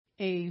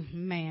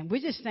Amen. We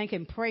just thank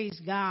and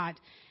praise God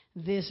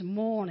this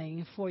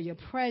morning for your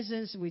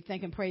presence. We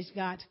thank and praise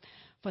God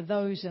for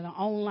those that are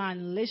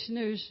online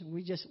listeners.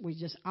 We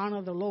just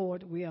honor the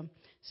Lord. We are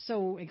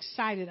so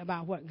excited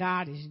about what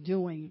God is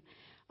doing.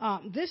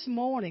 This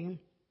morning,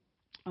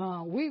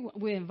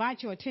 we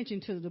invite your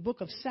attention to the book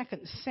of 2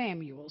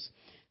 Samuel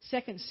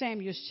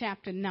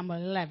chapter number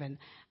 11.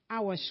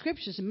 Our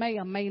scriptures may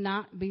or may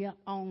not be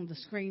on the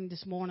screen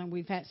this morning.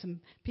 We've had some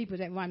people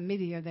that run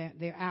media,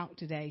 they're out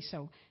today,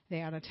 so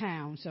they're out of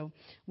town. So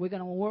we're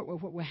going to work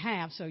with what we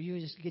have, so you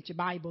just get your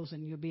Bibles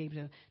and you'll be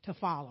able to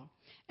follow.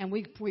 And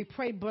we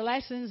pray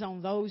blessings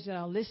on those that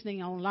are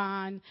listening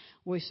online.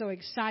 We're so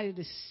excited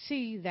to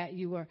see that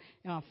you are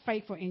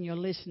faithful in your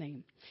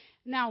listening.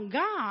 Now,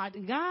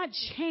 God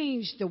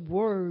changed the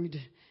word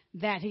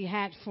that He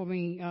had for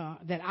me,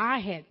 that I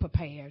had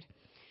prepared.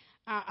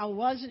 I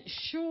wasn't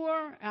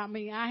sure. I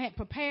mean, I had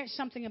prepared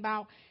something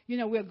about,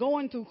 we're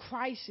going through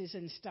crisis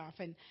and stuff.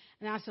 And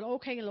I said,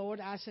 okay, Lord.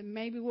 I said,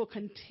 maybe we'll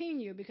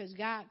continue because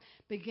God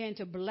began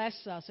to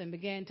bless us and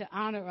began to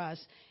honor us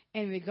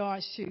in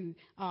regards to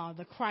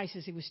the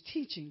crisis He was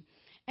teaching.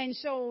 And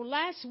so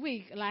last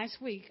week,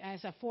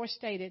 as I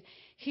forestated,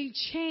 He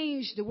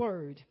changed the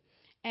word.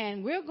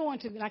 And we're going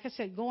to, like I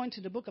said, going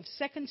to the book of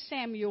 2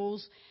 Samuel,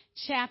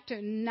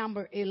 chapter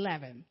number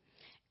 11.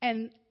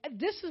 And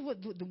this is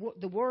what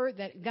the word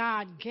that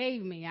God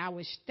gave me. I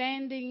was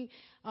standing,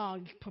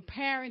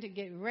 preparing to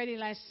get ready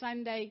last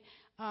Sunday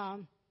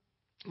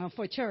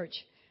for church.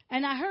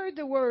 And I heard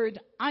the word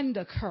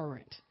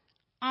undercurrent.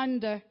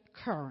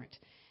 Undercurrent.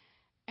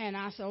 And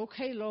I said,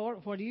 okay,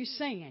 Lord, what are you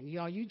saying?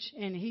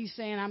 And He's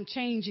saying, I'm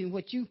changing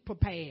what you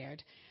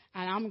prepared.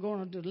 And I'm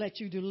going to let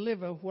you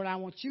deliver what I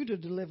want you to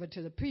deliver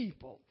to the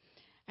people.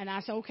 And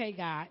I said, okay,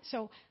 God.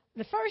 So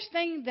the first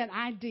thing that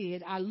I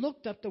did, I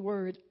looked up the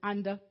word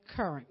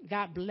undercurrent.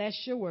 God bless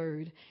your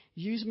word.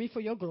 Use me for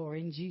your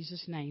glory. In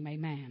Jesus' name,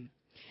 amen.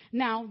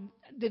 Now,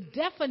 the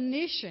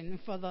definition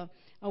for the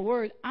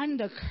word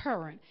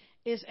undercurrent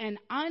is an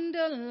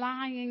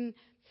underlying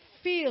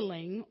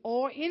feeling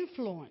or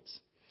influence,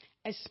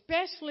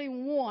 especially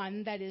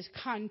one that is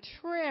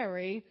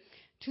contrary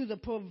to the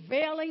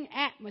prevailing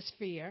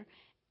atmosphere,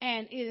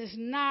 and it is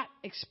not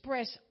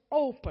expressed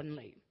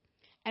openly.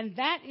 And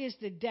that is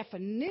the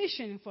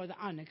definition for the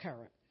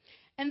undercurrent.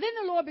 And then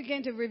the Lord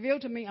began to reveal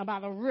to me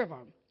about a river.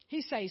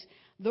 He says,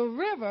 the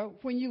river,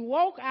 when you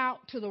walk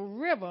out to the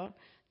river,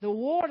 the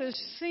water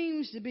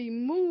seems to be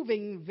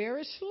moving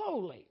very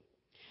slowly.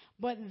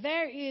 But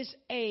there is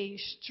a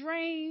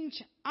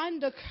strange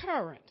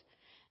undercurrent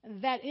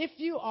that if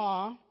you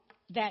are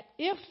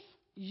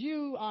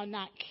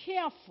not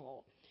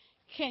careful,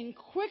 can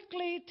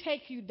quickly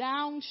take you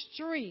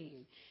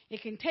downstream.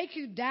 It can take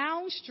you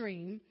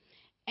downstream,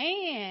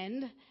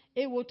 and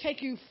it will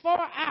take you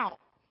far out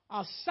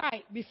of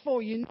sight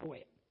before you know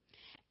it.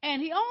 And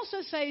He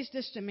also says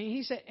this to me.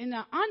 He said, in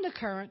the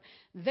undercurrent,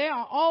 there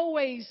are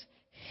always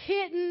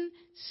hidden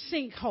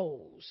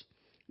sinkholes.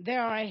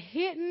 There are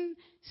hidden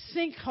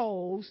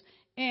sinkholes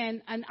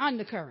in an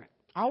undercurrent.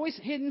 Always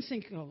hidden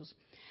sinkholes.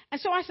 And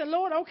so I said,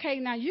 Lord, okay,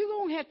 now you're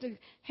going to have to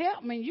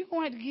help me. You're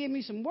going to have to give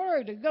me some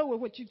word to go with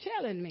what you're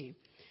telling me.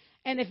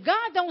 And if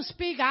God don't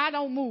speak, I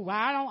don't move.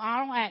 I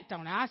don't act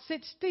on it. I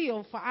sit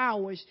still for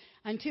hours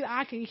until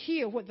I can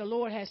hear what the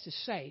Lord has to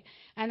say.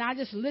 And I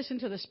just listen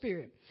to the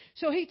Spirit.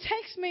 So He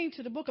takes me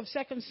to the book of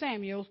 2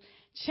 Samuel,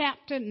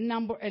 chapter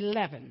number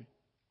 11,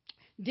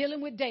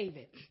 dealing with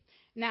David.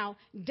 Now,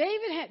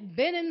 David had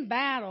been in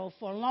battle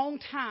for a long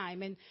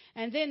time,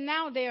 and then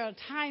now they're a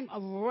time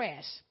of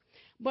rest.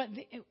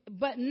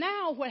 But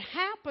now what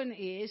happened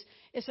is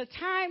it's a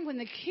time when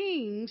the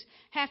kings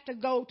have to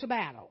go to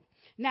battle.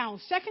 Now,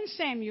 2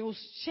 Samuel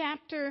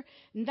chapter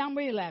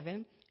number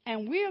 11,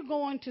 and we're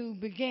going to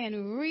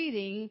begin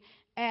reading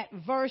at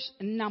verse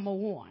number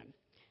 1.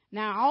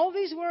 Now, all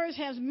these words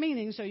have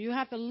meaning, so you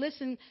have to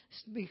listen,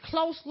 be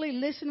closely,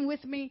 listen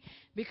with me,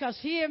 because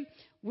here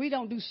we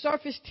don't do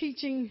surface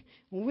teaching,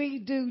 we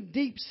do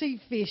deep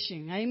sea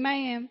fishing.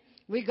 Amen.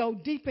 We go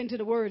deep into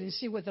the word and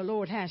see what the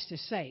Lord has to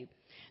say.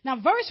 Now,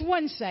 verse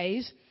 1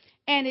 says,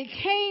 and it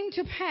came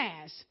to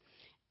pass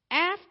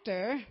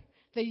after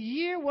the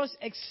year was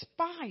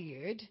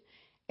expired,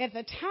 at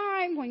the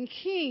time when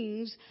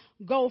kings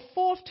go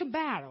forth to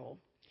battle,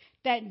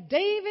 that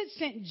David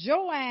sent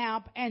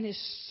Joab and his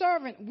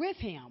servant with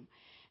him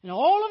and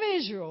all of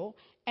Israel,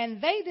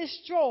 and they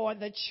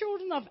destroyed the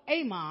children of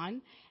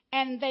Ammon,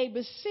 and they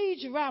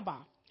besieged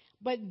Rabbah.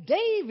 But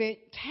David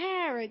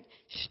tarried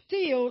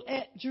still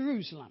at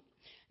Jerusalem.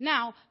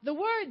 Now, the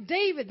word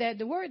David there,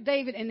 the word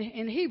David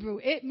in Hebrew,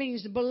 it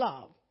means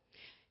beloved.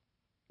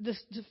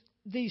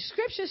 The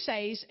scripture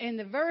says in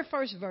the very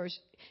first verse,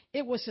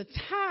 it was a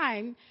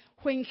time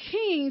when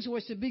kings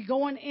were to be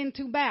going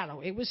into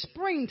battle. It was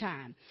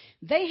springtime.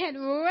 They had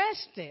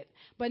rested,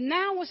 but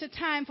now was the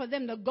time for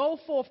them to go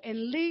forth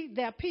and lead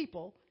their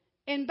people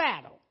in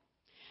battle.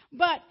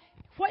 But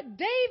what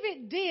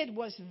David did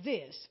was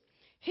this.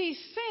 He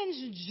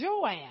sends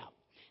Joab.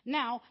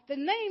 Now, the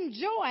name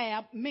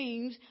Joab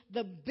means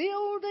the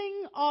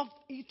building of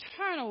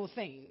eternal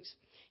things.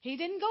 He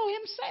didn't go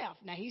himself.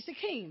 Now, he's the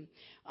king.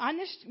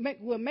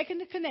 We're making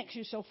the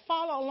connection, so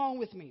follow along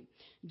with me.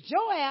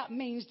 Joab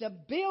means the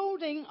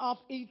building of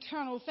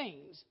eternal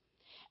things.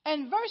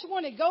 And verse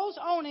 1, it goes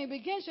on and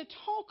begins to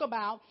talk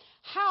about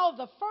how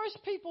the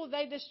first people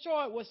they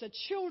destroyed was the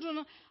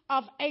children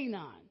of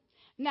Anon.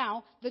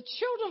 Now, the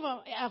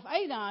children of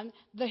Anon,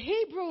 the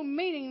Hebrew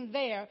meaning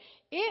there,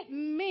 it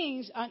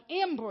means an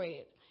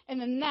inbred in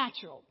the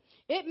natural.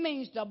 It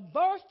means the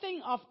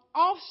birthing of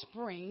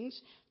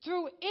offsprings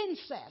through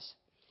incest.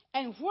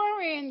 And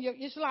wherein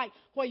it's like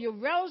where your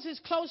relatives,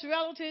 close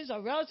relatives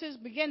or relatives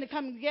begin to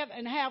come together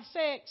and have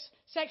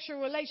sexual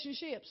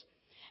relationships.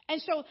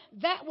 And so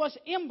that was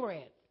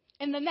inbred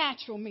in the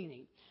natural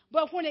meaning.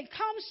 But when it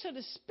comes to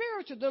the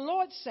spiritual, the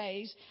Lord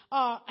says,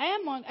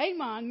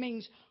 Ammon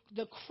means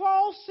the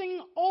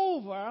crossing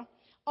over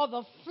of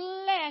the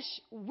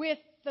flesh with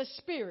the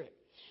spirit.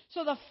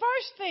 So the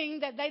first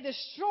thing that they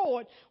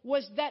destroyed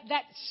was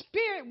that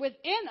spirit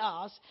within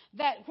us,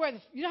 that where,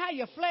 you know how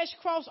your flesh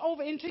crosses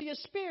over into your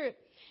spirit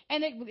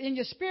and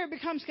your spirit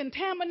becomes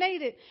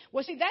contaminated.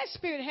 Well, see, that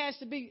spirit has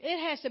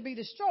to be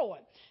destroyed,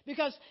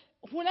 because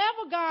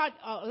whenever God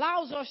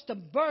allows us to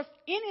birth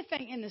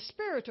anything in the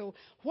spiritual,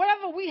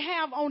 whatever we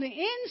have on the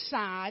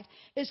inside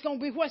is going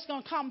to be what's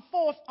going to come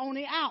forth on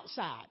the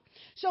outside.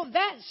 So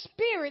that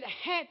spirit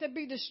had to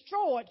be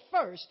destroyed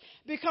first,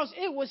 because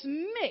it was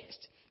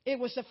mixed. It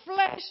was the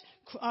flesh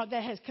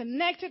that has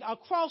connected or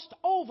crossed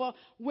over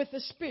with the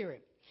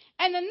spirit.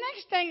 And the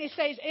next thing it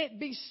says, it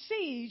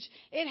besieged,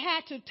 it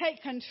had to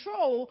take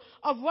control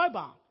of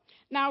Rabbah.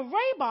 Now,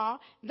 Rabbah,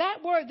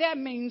 that word there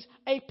means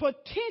a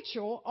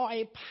potential or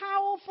a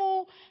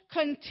powerful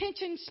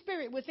contention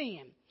spirit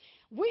within.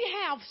 We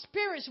have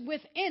spirits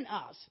within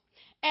us.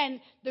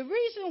 And the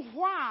reason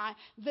why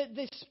the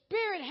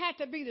spirit had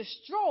to be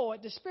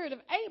destroyed, the spirit of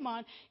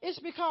Ammon, is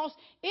because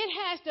it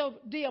has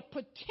the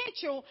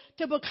potential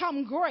to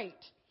become great.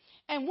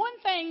 And one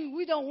thing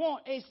we don't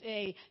want is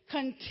a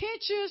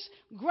contentious,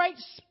 great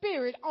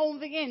spirit on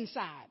the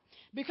inside.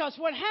 Because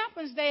what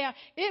happens there,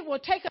 it will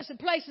take us to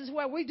places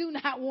where we do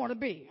not want to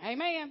be.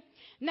 Amen?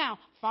 Now,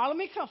 follow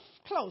me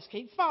close.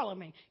 Keep following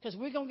me, because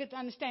we're going to get to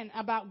understand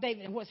about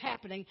David and what's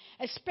happening,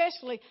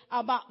 especially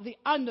about the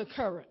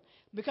undercurrent.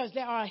 Because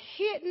there are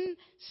hidden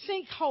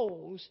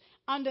sinkholes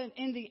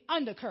in the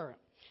undercurrent.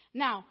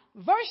 Now,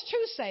 verse 2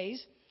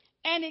 says,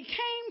 and it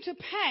came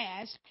to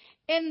pass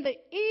in the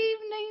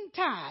evening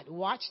tide.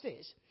 Watch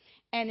this.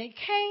 And it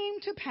came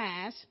to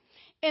pass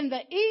in the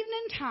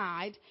evening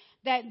tide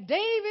that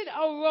David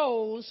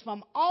arose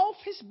from off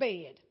his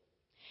bed.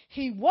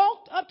 He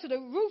walked up to the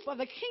roof of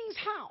the king's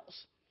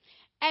house.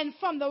 And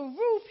from the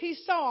roof he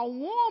saw a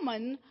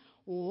woman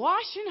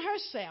washing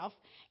herself.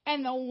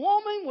 And the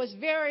woman was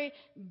very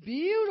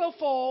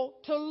beautiful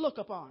to look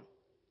upon.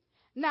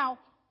 Now,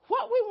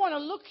 what we want to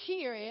look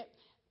here at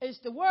is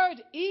the word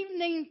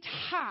evening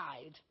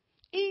tide.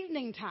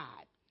 Evening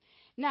tide.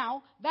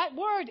 Now, that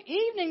word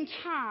evening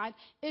tide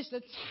is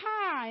the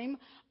time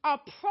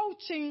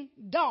approaching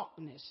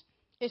darkness.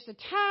 It's the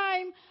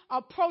time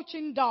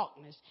approaching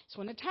darkness. It's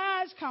when the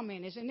tides come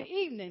in. It's in the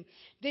evening.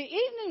 The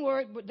evening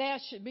word there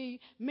should be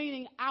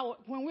meaning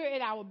when we're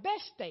at our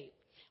best state.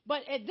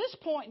 But at this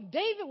point,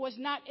 David was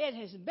not at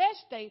his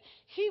best state.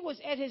 He was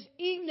at his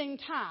evening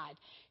tide.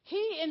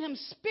 He, in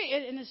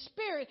his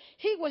spirit,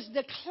 he was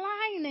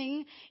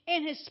declining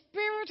in his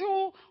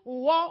spiritual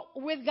walk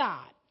with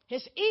God.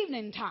 His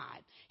evening tide.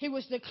 He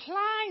was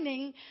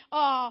declining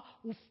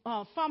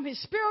from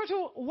his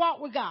spiritual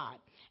walk with God.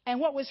 And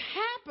what was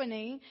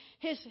happening,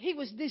 he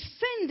was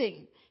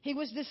descending. He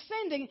was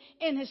descending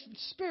in his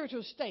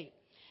spiritual state.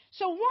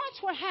 So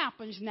watch what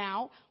happens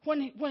now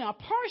when a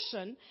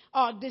person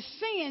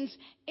descends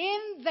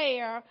in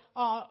their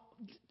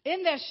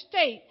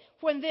state,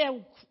 when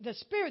the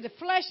spirit, the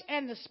flesh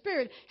and the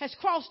spirit has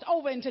crossed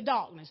over into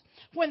darkness.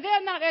 When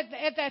they're not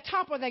at the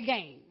top of their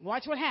game.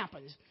 Watch what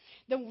happens.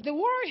 The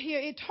word here,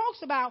 it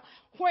talks about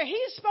where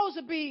he's supposed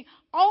to be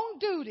on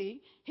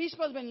duty. He's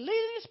supposed to be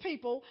leading his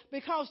people,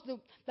 because the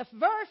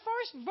very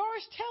first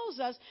verse tells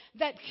us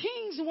that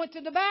kings went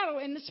to the battle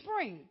in the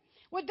spring.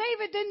 Well,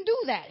 David didn't do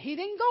that. He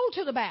didn't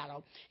go to the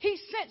battle. He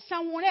sent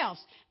someone else.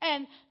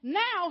 And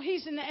now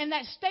he's in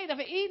that state of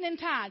an evening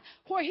tide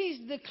where he's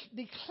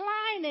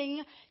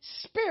declining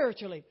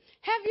spiritually.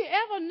 Have you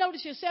ever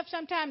noticed yourself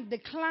sometimes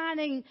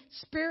declining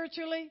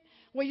spiritually,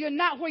 where you're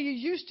not where you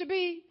used to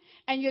be,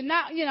 and you're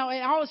not,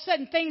 and all of a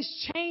sudden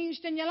things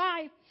changed in your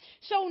life?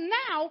 So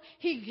now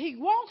he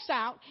walks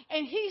out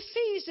and he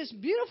sees this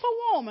beautiful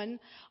woman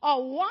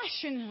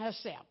washing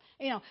herself.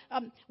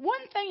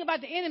 One thing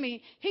about the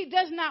enemy, he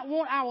does not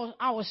want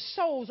our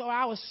souls or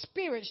our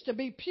spirits to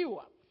be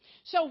pure.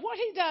 So what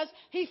he does,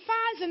 he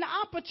finds an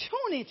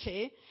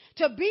opportunity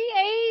to be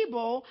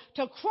able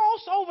to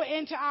cross over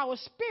into our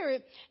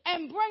spirit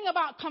and bring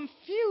about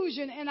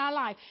confusion in our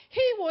life.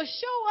 He will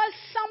show us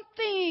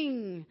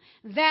something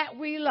that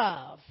we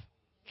love.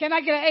 Can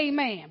I get an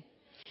amen?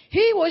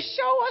 He will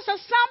show us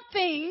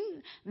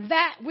something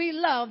that we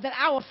love, that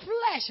our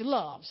flesh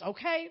loves,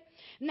 okay?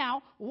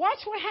 Now, watch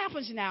what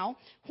happens now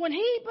when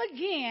he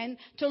began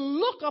to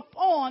look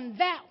upon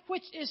that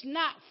which is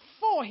not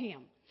for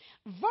him.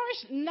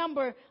 Verse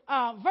number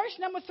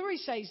 3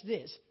 says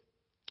this.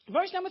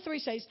 Verse number 3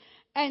 says,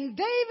 and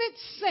David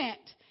sent,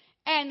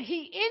 and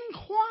he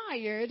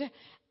inquired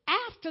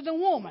after the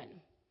woman.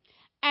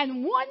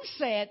 And one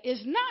said,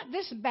 is not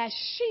this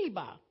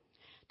Bathsheba,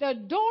 the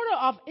daughter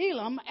of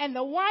Elam, and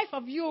the wife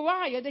of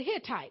Uriah the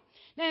Hittite?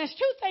 Now, there's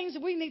two things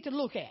that we need to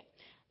look at.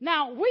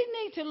 Now, we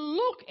need to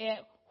look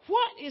at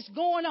what is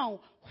going on.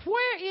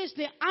 Where is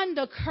the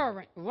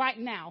undercurrent right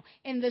now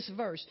in this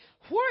verse?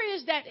 Where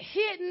is that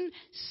hidden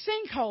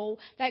sinkhole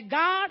that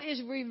God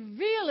is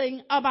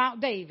revealing about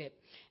David?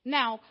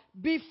 Now,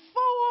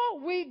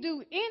 before we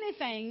do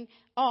anything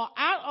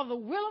out of the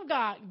will of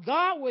God,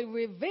 God will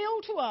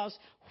reveal to us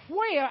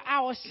where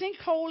our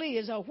sinkhole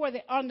is or where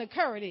the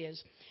undercurrent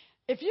is.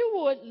 If you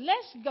would,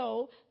 let's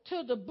go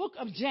to the book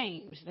of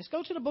James. Let's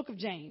go to the book of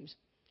James.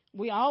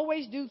 We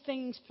always do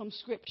things from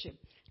Scripture.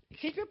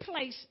 Keep your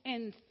place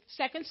in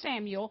 2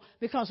 Samuel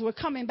because we're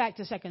coming back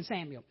to 2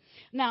 Samuel.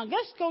 Now,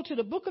 let's go to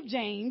the book of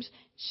James,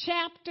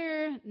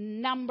 chapter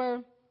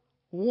number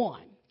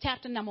 1.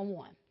 Chapter number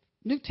 1,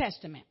 New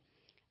Testament.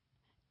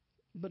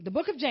 But the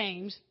book of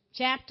James,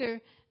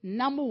 chapter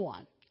number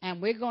 1.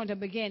 And we're going to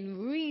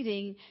begin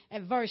reading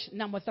at verse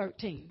number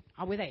 13.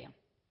 Are we there?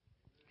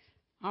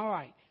 All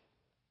right.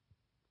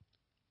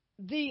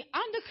 The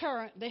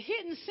undercurrent, the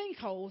hidden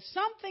sinkhole,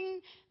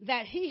 something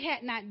that he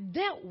had not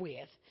dealt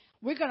with,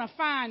 we're going to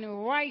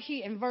find right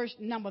here in verse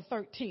number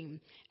 13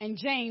 in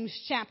James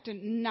chapter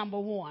number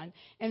 1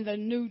 in the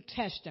New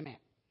Testament.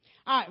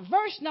 All right,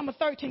 verse number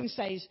 13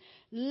 says,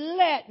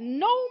 let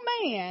no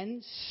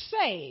man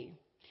say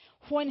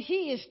when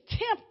he is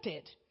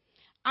tempted,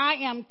 I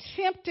am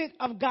tempted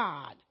of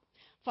God.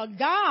 For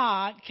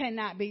God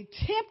cannot be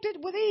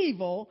tempted with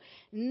evil,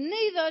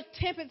 neither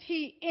tempteth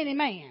he any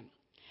man.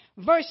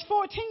 Verse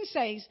 14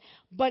 says,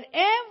 but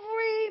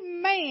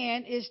every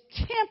man is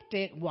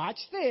tempted, watch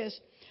this,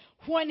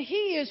 when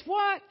he is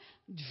what?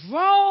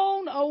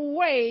 Drawn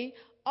away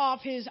of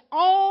his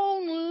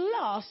own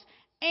lust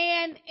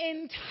and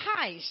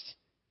enticed.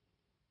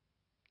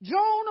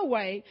 Drawn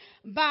away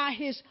by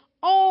his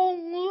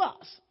own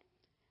lust.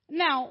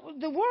 Now,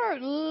 the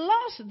word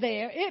lust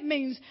there, it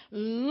means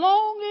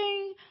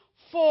longing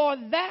for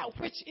that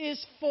which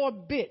is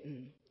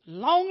forbidden.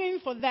 Longing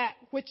for that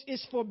which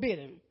is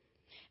forbidden.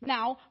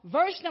 Now,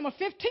 verse number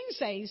 15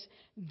 says,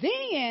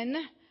 then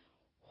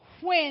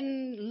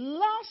when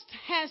lust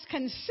has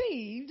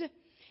conceived,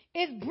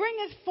 it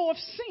bringeth forth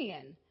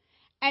sin.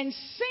 And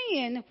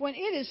sin, when it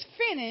is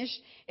finished,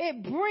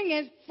 it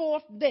bringeth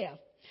forth death.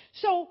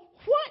 So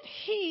what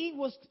he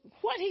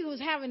was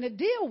having to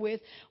deal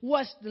with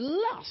was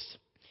lust.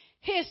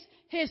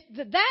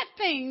 That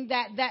thing,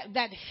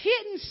 that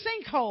hidden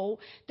sinkhole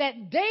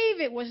that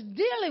David was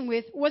dealing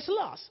with was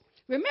lust.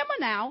 Remember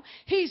now,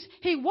 he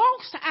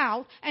walks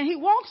out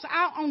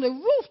on the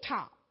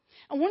rooftop.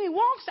 And when he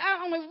walks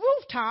out on the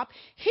rooftop,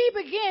 he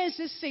begins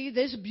to see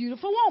this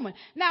beautiful woman.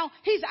 Now,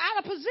 he's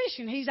out of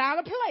position. He's out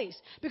of place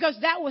because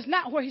that was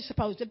not where he's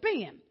supposed to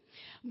be in.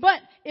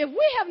 But if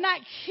we have not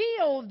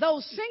killed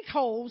those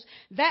sinkholes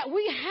that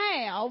we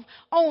have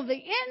on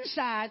the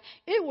inside,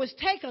 it would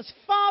take us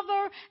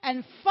farther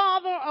and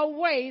farther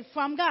away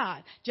from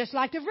God. Just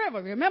like the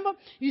river. Remember,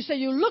 you say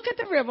you look at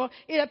the river,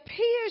 it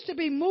appears to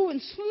be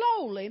moving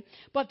slowly,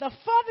 but the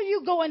further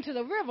you go into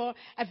the river,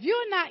 if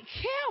you're not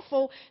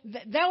careful,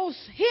 those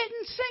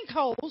hidden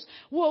sinkholes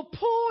will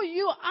pull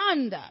you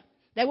under.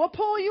 They will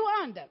pull you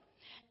under.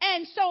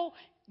 And so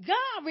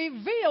God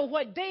revealed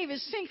what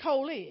David's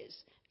sinkhole is.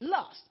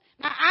 Lust.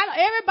 Now,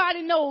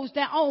 everybody knows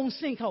their own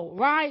sinkhole,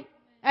 right?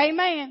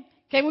 Amen.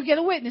 Can we get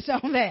a witness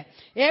on that?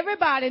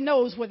 Everybody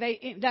knows what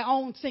their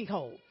own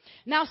sinkhole.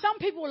 Now, some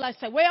people will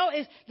say, well,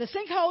 the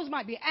sinkholes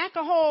might be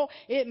alcohol,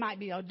 it might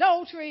be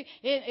adultery,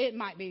 it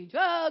might be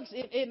drugs,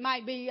 it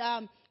might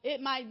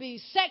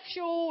be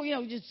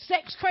sexual, just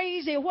sex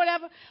crazy or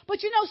whatever. But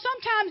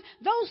sometimes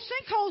those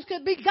sinkholes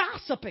could be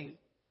gossiping.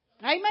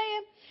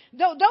 Amen.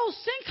 Those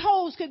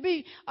sinkholes could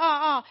be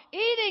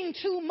eating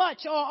too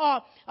much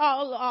or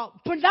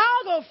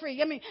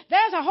pornography. I mean,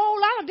 there's a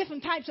whole lot of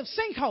different types of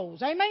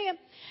sinkholes. Amen.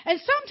 And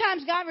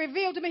sometimes God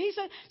revealed to me, he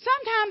said,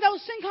 sometimes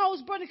those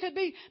sinkholes, brother, could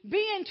be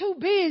being too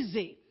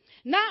busy,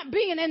 not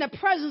being in the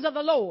presence of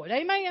the Lord.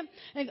 Amen.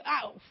 And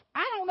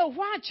I don't know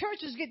why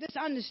churches get this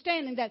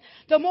understanding that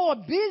the more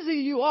busy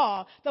you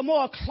are, the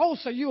more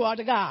closer you are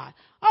to God.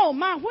 Oh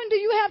my, when do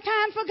you have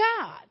time for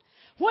God?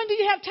 When do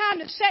you have time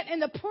to sit in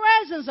the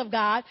presence of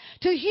God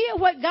to hear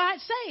what God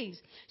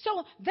says?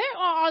 So there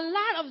are a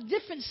lot of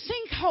different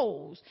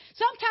sinkholes.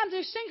 Sometimes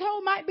the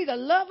sinkhole might be the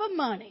love of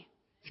money.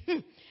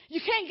 You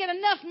can't get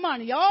enough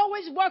money. You're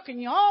always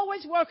working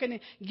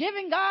and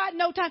giving God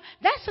no time.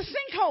 That's a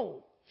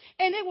sinkhole.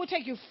 And it will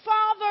take you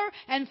farther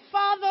and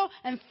farther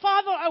and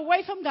farther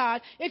away from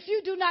God if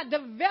you do not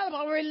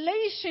develop a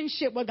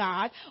relationship with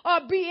God or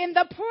be in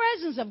the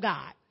presence of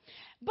God.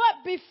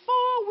 But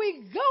before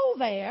we go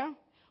there,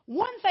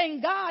 one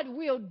thing God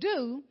will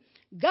do,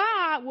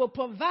 God will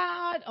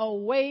provide a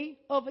way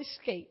of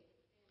escape.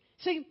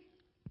 See,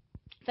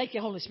 thank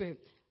you, Holy Spirit.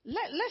 You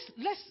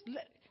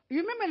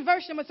remember in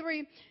verse number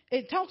 3,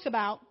 it talks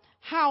about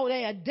how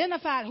they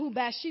identified who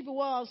Bathsheba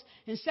was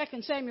in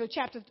 2 Samuel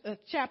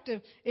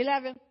chapter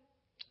 11.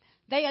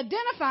 They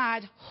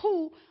identified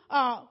who,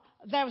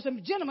 there was a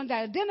gentleman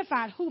that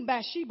identified who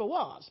Bathsheba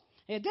was.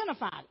 They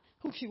identified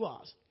who she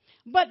was.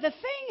 But the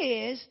thing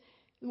is,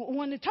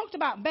 when they talked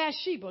about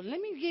Bathsheba, let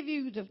me give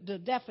you the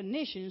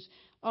definitions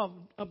of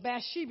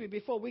Bathsheba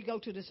before we go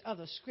to this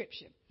other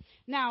scripture.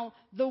 Now,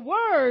 the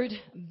word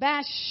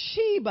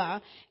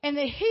Bathsheba in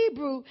the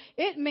Hebrew,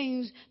 it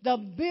means the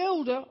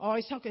builder, or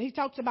he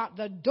talks about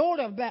the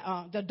daughter.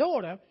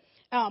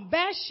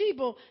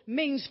 Bathsheba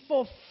means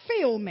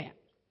fulfillment.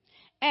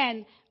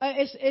 And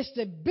it's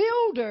the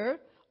builder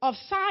of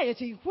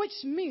society, which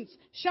means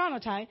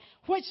Shanatai,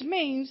 which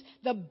means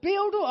the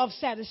builder of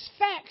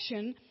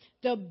satisfaction,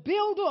 the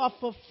builder of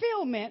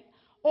fulfillment,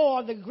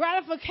 or the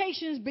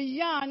gratifications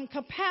beyond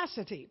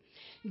capacity.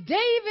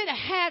 David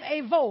had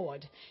a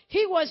void.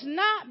 He was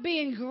not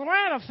being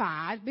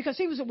gratified because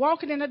he was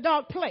walking in a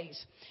dark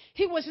place.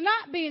 He was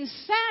not being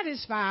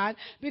satisfied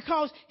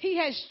because he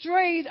had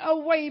strayed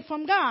away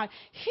from God.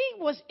 He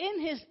was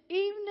in his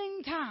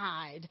evening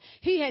tide.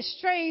 He had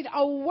strayed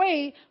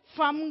away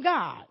from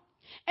God.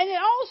 And it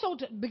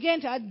also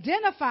began to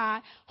identify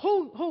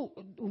who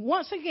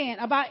once again,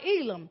 about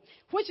Elam,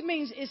 which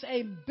means it's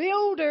a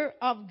builder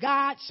of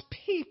God's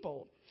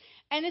people.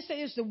 And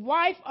it's the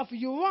wife of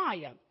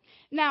Uriah.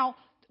 Now,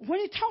 when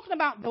he's talking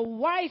about the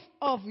wife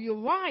of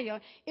Uriah,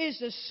 is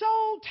the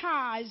soul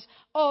ties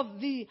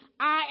of the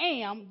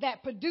I am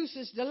that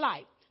produces the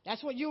light.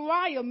 That's what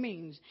Uriah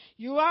means.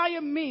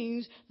 Uriah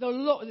means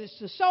it's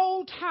the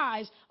soul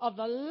ties of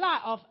the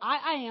light of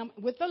I am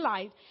with the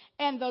light,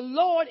 and the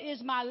Lord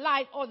is my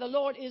light, or the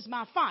Lord is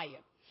my fire.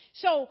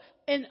 So,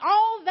 in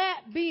all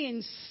that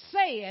being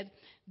said,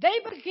 they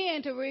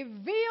began to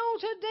reveal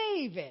to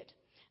David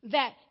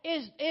that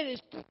it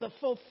is the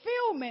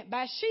fulfillment.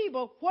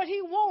 Bathsheba, what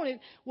he wanted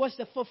was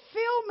the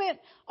fulfillment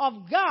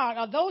of God,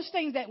 of those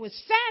things that would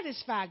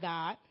satisfy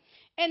God.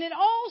 And it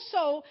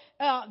also,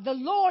 the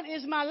Lord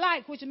is my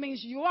light, which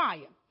means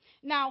Uriah.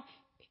 Now,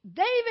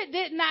 David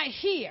did not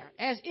hear.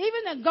 As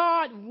even as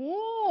God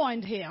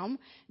warned him,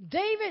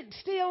 David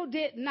still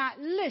did not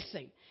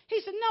listen.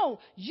 He said, no,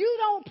 you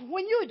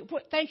don't,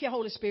 thank you,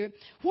 Holy Spirit,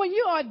 when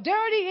you are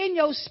dirty in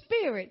your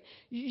spirit,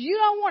 you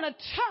don't want to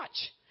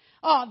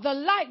touch the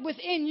light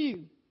within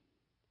you.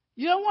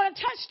 You don't want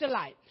to touch the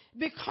light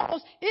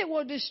because it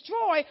will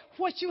destroy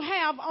what you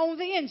have on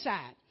the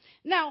inside.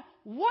 Now,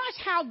 watch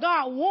how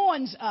God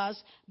warns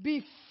us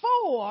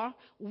before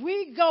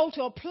we go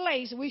to a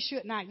place we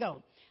should not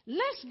go.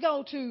 Let's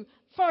go to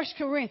 1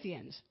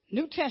 Corinthians,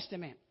 New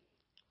Testament.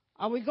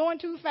 Are we going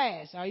too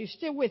fast? Are you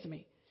still with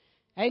me?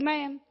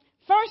 Amen.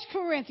 1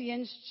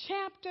 Corinthians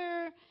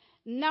chapter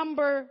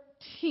number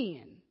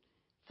 10.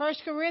 1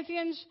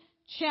 Corinthians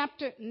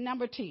chapter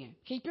number 10.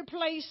 Keep your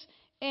place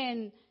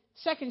in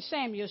 2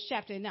 Samuel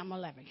chapter number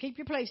 11. Keep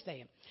your place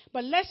there.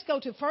 But let's go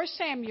to 1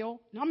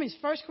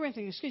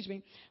 Corinthians,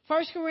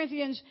 1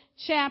 Corinthians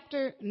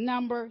chapter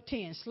number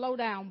 10. Slow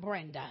down,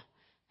 Brenda.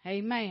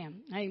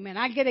 Amen. Amen.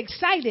 I get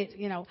excited,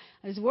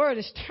 this word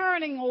is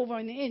turning over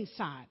on the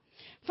inside.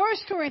 1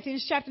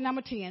 Corinthians chapter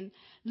number 10,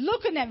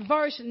 looking at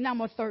verse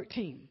number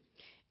 13.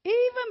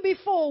 Even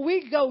before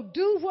we go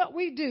do what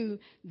we do,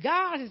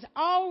 God has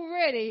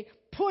already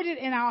put it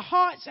in our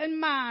hearts and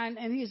mind,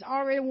 and he's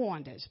already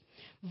warned us.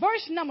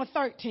 Verse number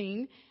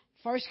 13,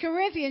 1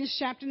 Corinthians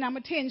chapter number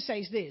 10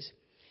 says this: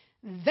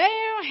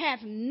 there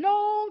hath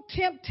no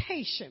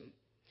temptation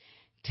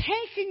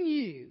taken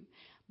you,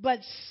 but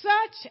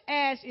such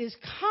as is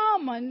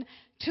common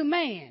to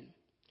man.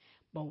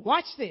 But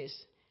watch this.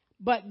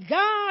 But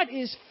God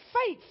is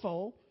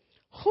faithful,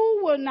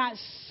 who will not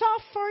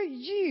suffer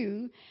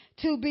you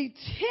to be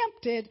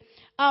tempted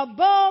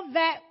above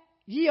that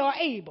ye are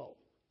able,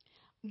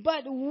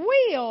 but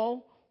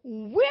will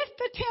with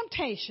the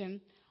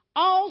temptation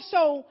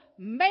also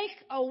make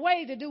a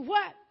way to do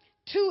what?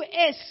 To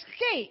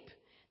escape,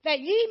 that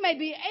ye may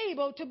be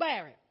able to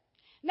bear it.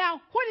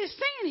 Now, what he's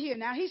saying here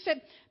now, he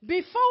said,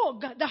 before,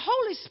 the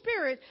Holy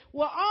Spirit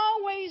will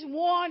always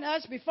warn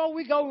us before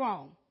we go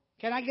wrong.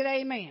 Can I get an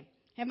amen?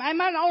 Am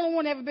I the only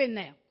one ever been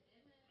there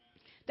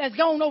that's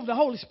gone over the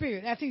Holy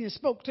Spirit after he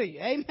spoke to you?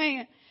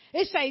 Amen.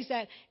 It says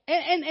that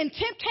in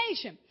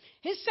temptation,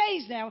 it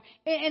says now,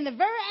 in the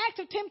very act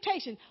of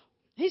temptation,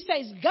 he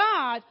says,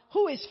 God,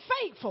 who is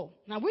faithful.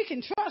 Now, we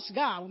can trust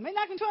God. We may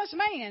not can trust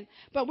man,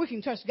 but we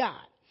can trust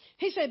God.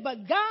 He said,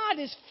 but God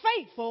is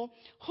faithful,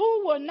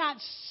 who will not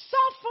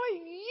suffer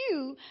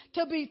you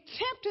to be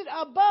tempted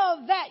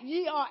above that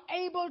ye are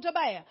able to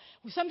bear.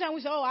 Sometimes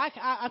we say,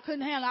 I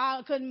couldn't handle it,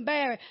 I couldn't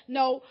bear it.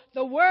 No,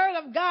 the word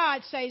of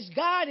God says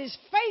God is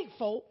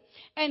faithful,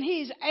 and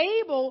he's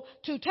able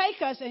to take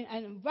us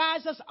and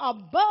rise us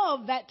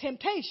above that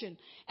temptation.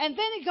 And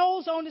then he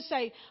goes on to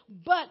say,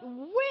 but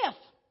with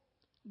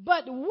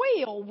But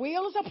will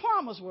is a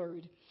promise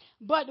word,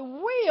 but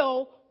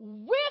will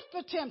with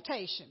the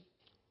temptation,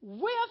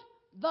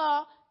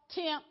 but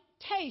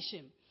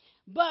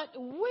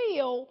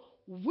will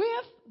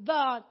with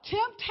the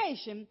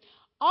temptation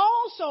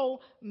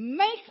also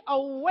make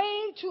a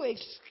way to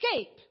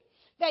escape,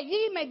 that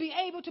ye may be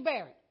able to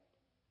bear it.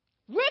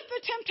 With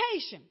the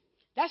temptation,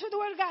 that's what the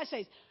Word of God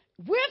says.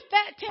 With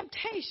that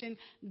temptation,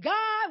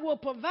 God will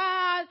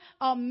provide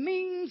a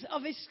means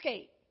of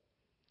escape.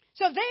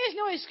 So there is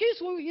no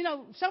excuse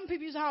when, some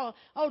people say,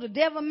 oh, the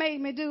devil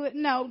made me do it.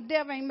 No, the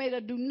devil ain't made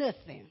us do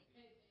nothing.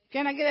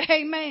 Can I get an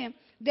amen?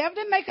 The devil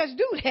didn't make us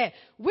do that.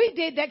 We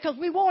did that because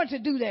we wanted to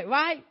do that,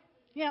 right?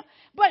 Yeah.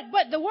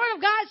 But the Word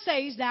of God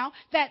says now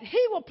that He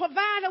will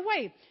provide a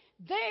way.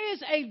 There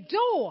is a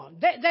door.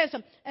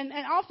 And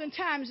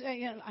oftentimes,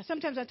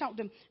 sometimes I talk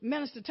to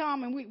Minister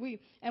Tom,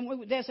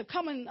 and there's a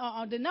common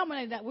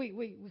denominator that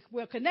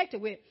we're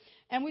connected with,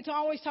 and we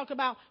always talk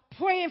about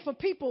praying for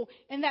people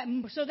in that,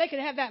 so they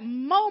can have that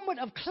moment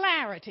of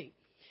clarity.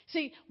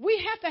 See,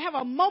 we have to have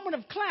a moment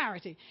of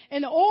clarity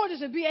in order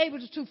to be able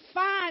to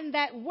find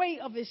that way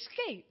of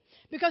escape.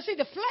 Because, see,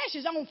 the flesh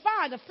is on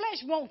fire. The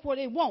flesh wants what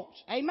it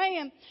wants.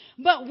 Amen.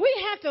 But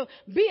we have to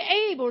be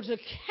able to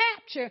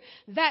capture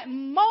that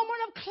moment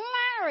of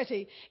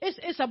clarity.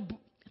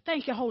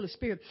 Thank you, Holy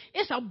Spirit.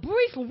 It's a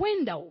brief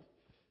window.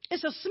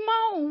 It's a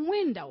small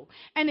window.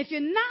 And if you're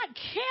not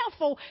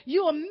careful,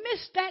 you will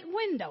miss that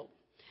window.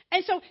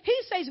 And so he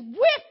says,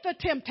 with the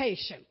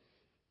temptation.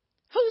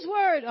 Whose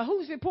word or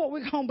whose report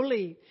we're going to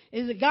believe?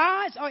 Is it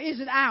God's or is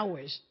it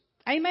ours?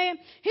 Amen.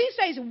 He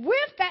says,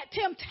 with that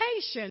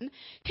temptation,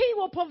 He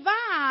will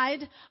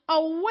provide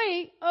a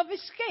way of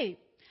escape.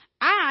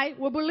 I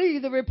will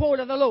believe the report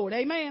of the Lord.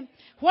 Amen.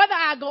 Whether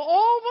I go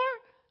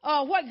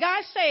over what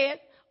God said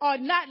or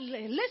not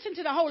listen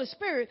to the Holy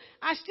Spirit,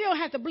 I still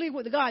have to believe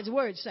what God's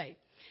word say.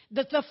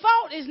 The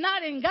fault is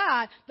not in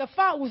God. The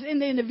fault was in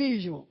the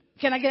individual.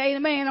 Can I get an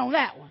amen on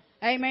that one?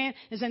 Amen.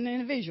 It's in the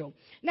individual.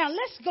 Now,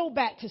 let's go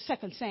back to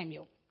 2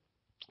 Samuel.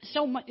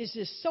 So much. It's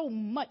just so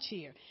much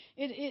here.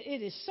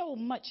 It is so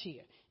much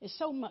here. It's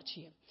so much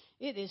here.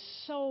 It is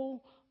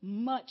so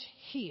much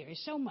here.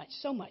 It's so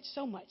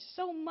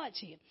much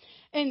here.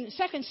 In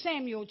 2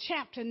 Samuel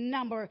chapter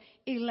number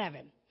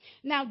 11.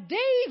 Now,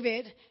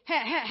 David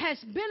has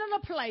been in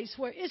a place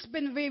where it's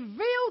been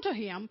revealed to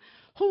him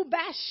who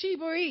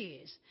Bathsheba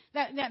is.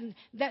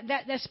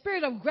 That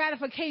spirit of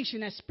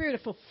gratification, that spirit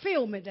of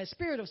fulfillment, that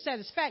spirit of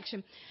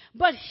satisfaction.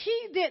 But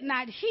he did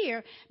not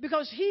hear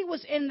because he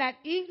was in that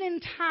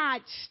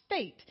eventide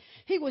state.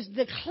 He was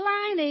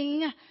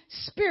declining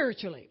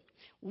spiritually.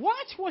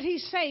 Watch what he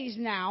says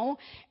now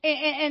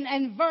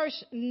in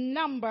verse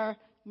number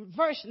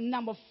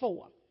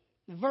 4.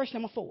 Verse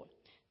number 4.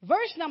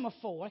 Verse number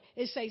 4,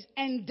 it says,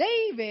 and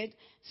David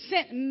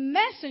sent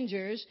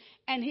messengers,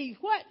 and he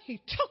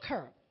took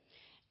her.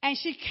 And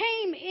she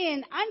came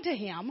in unto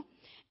him,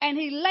 and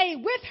he lay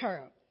with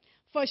her.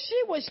 For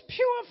she was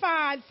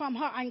purified from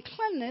her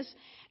uncleanness,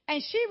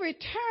 and she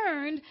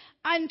returned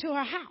unto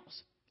her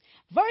house.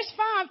 Verse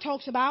 5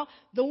 talks about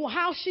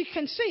how she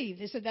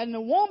conceived. It said, and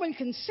the woman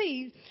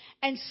conceived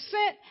and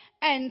sent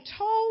and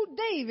told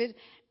David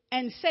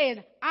and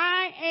said,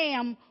 I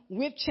am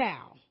with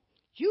child.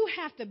 You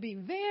have to be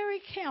very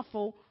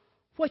careful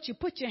what you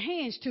put your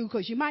hands to,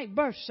 because you might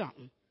birth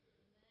something.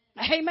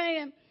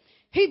 Amen.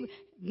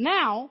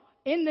 Now,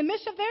 in the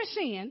midst of their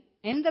sin,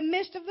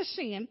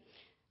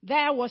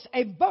 there was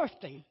a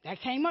birthing. There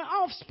came an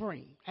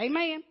offspring.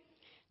 Amen.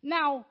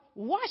 Now,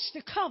 watch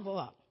the cover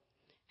up.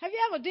 Have you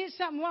ever did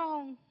something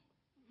wrong?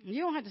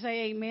 You don't have to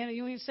say amen, or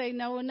you don't even say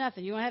no or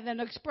nothing. You don't have that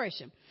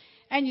expression.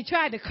 And you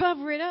tried to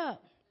cover it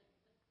up.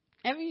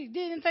 Have you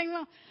did anything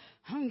wrong?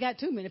 I haven't got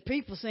too many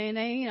people saying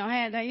they,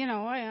 had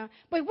that,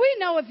 But we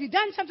know if you've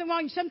done something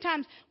wrong,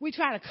 sometimes we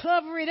try to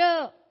cover it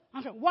up.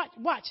 Okay,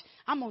 watch.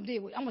 I'm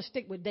gonna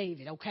stick with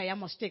David. Okay, I'm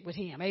gonna stick with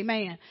him.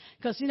 Amen.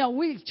 Because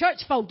we church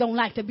folk don't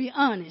like to be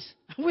honest.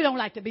 We don't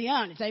like to be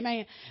honest.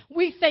 Amen.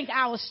 We think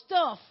our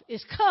stuff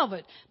is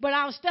covered, but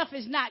our stuff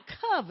is not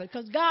covered,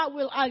 because God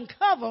will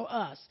uncover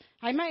us.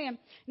 Amen.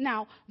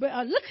 Now,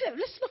 but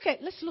let's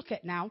look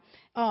at now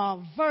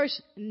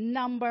verse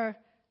number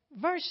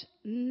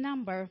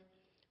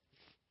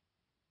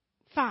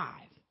 5.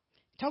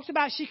 Talks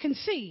about she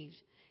conceived,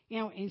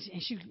 and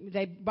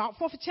they brought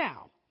forth a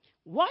child.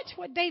 Watch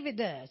what David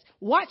does.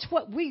 Watch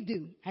what we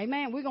do.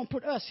 Amen. We're going to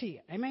put us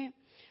here. Amen.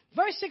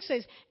 Verse 6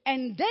 says,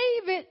 and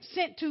David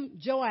sent to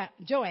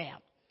Joab,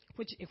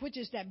 which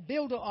is that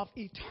builder of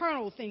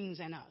eternal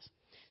things in us.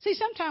 See,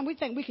 sometimes we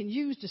think we can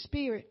use the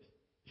Spirit,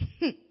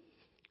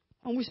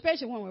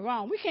 especially when we're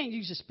wrong. We can't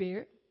use the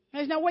Spirit.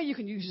 There's no way you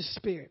can use the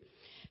Spirit.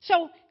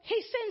 So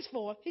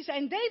he said,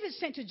 and David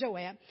sent to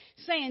Joab,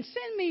 saying,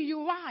 send me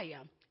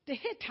Uriah the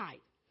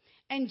Hittite.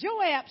 And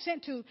Joab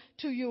sent to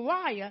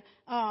Uriah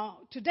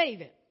to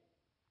David.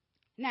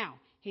 Now,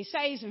 he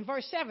says in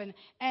verse 7,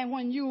 and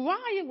when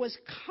Uriah was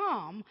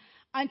come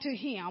unto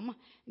him,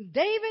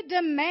 David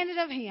demanded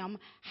of him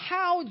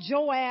how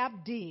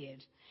Joab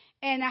did.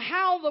 and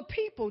how the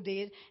people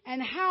did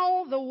and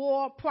how the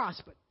war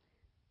prospered.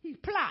 He's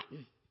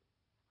plotting.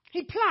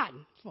 He's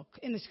plotting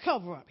in his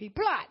cover-up. He's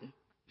plotting.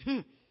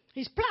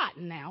 He's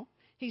plotting now.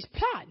 He's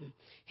plotting.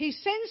 He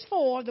sends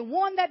for the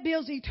one that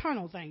builds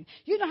eternal things.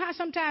 You know how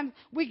sometimes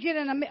we get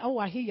in a mess. Oh,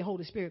 I hear you,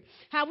 Holy Spirit.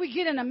 How we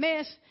get in a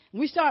mess,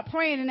 and we start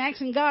praying and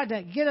asking God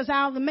to get us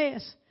out of the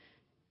mess.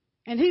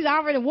 And he's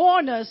already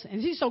warned us,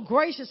 and he's so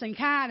gracious and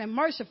kind and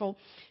merciful.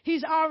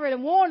 He's already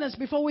warned us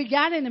before we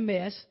got in the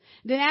mess.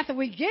 Then after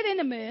we get in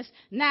the mess,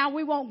 now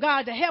we want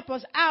God to help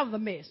us out of the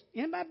mess.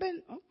 Anybody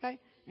been? Okay.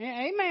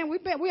 Amen.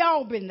 We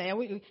all been there.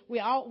 We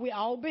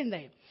all been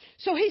there.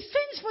 So he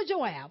sends for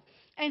Joab,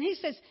 and he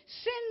says,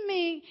 send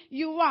me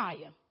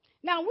Uriah.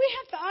 Now we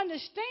have to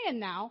understand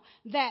now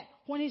that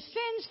when he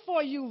sends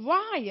for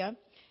Uriah,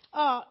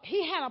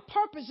 he had a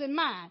purpose in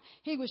mind.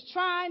 He was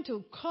trying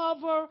to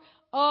cover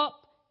up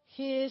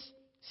his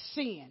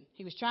sin.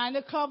 He was trying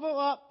to cover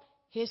up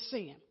his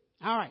sin.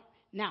 All right.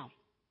 Now,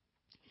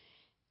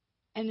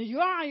 and the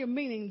Uriah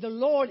meaning the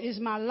Lord is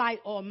my light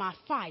or my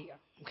fire.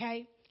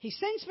 Okay. He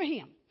sends for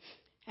him.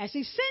 As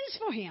he sends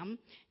for him,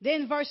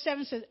 then verse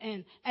 7 says,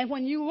 and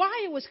when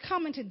Uriah was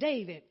coming to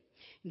David,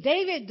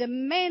 David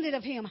demanded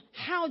of him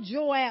how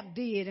Joab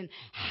did and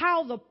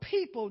how the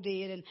people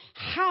did and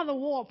how the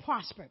war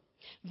prospered.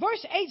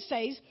 Verse 8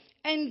 says,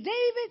 and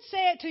David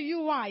said to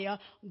Uriah,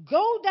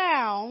 go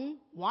down,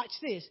 watch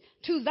this,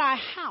 to thy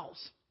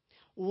house,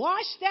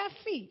 wash thy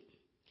feet.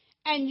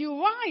 And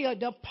Uriah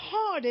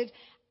departed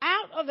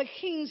out of the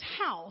king's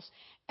house,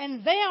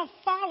 and there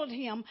followed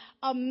him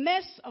a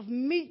mess of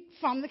meat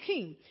from the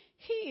king.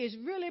 He is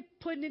really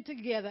putting it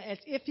together as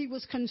if he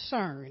was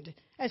concerned,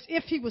 as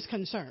if he was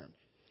concerned.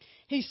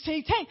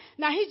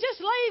 Now, he just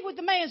laid with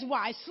the man's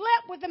wife,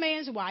 slept with the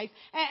man's wife,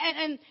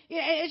 and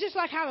it's just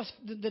like how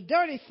the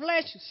dirty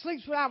flesh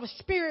sleeps with our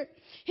spirit.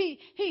 He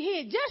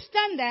had just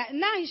done that, and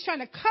now he's trying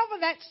to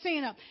cover that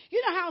sin up.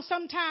 You know how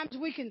sometimes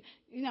we can,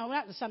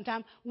 not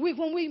sometimes,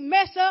 when we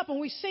mess up and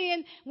we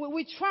sin,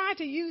 we try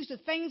to use the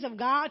things of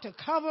God to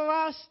cover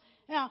us.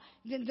 Now,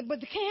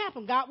 but it can't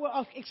happen. God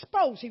will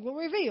expose. He will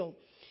reveal.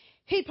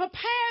 He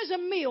prepares a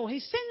meal. He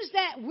sends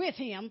that with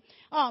him,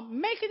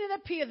 making it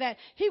appear that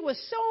he was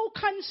so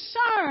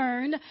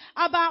concerned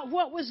about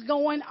what was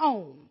going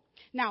on.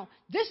 Now,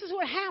 this is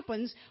what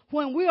happens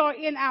when we are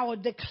in our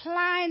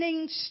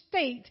declining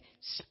state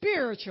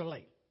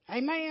spiritually.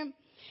 Amen.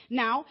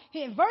 Now,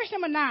 in verse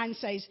number 9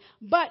 says,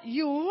 but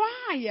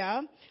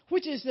Uriah,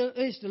 which is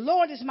the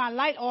Lord is my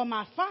light or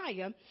my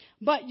fire,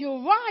 but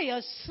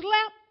Uriah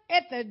slept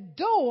at the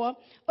door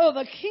of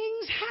the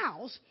king's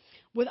house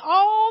with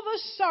all the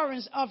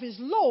servants of his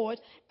Lord,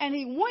 and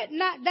he went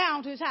not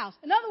down to his house.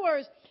 In other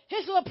words,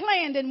 his little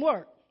plan didn't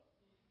work.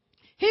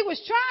 He was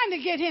trying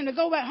to get him to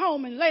go back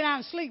home and lay down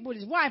and sleep with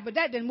his wife, but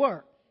that didn't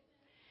work.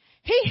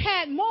 He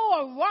had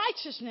more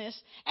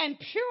righteousness and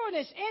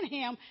pureness in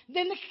him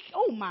than the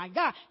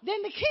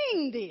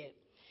king did.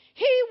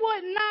 He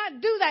would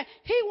not do that.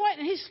 He went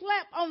and he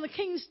slept on the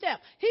king's step.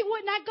 He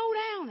would not go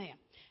down there.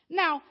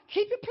 Now,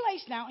 keep your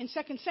place now in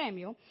 2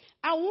 Samuel.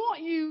 I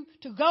want you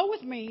to go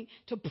with me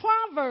to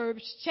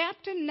Proverbs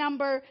chapter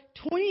number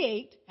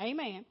 28.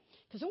 Amen.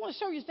 Because I want to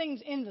show you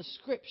things in the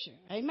scripture.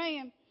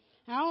 Amen.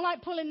 I don't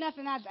like pulling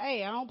nothing out the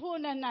air. I don't pull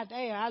nothing out the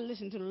air. I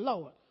listen to the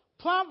Lord.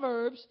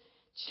 Proverbs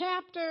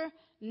chapter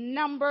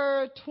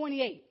number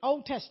 28,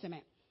 Old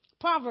Testament.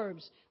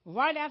 Proverbs,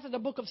 right after the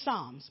book of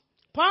Psalms.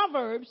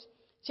 Proverbs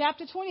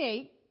chapter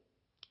 28,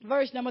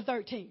 verse number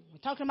 13. We're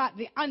talking about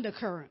the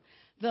undercurrent.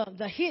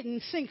 The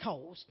hidden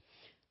sinkholes.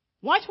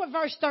 Watch what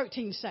verse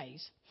 13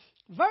 says.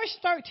 Verse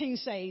 13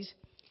 says,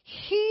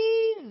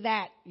 he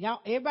that,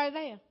 y'all, everybody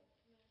there?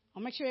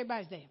 I'll make sure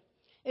everybody's there.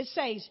 It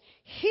says,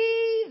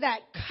 he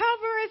that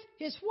covereth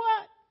his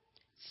what?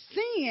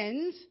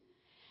 Sins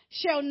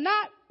shall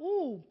not,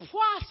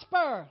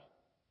 prosper.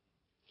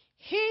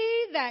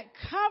 He that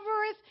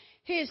covereth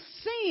his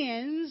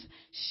sins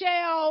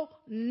shall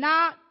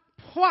not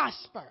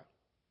prosper.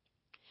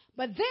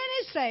 But then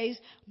it says,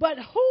 but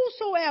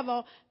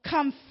whosoever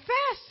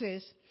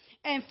confesses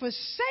and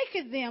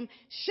forsaketh them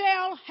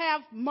shall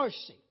have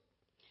mercy.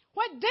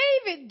 What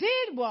David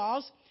did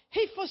was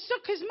he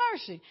forsook his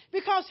mercy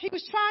because he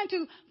was trying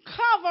to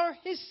cover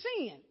his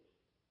sin.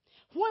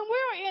 When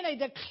we're in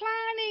a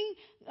declining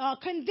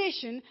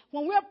condition,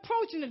 when we're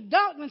approaching the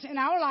darkness in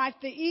our life,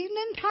 the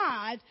evening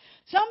tide,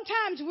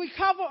 sometimes we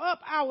cover up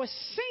our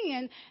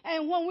sin.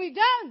 And when we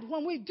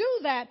do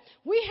that,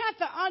 we have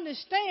to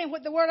understand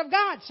what the Word of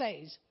God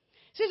says.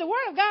 See, the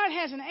Word of God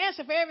has an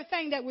answer for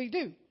everything that we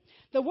do.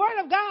 The Word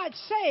of God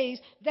says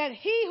that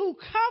he who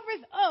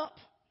covereth up,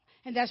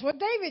 and that's what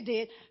David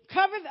did,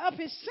 covereth up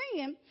his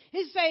sin,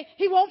 he say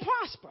he won't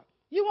prosper.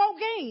 You won't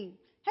gain.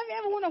 Have you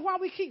ever wondered why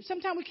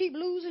sometimes we keep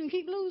losing and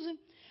keep losing?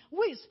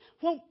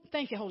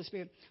 Thank you, Holy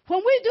Spirit. When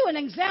we do an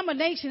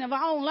examination of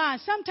our own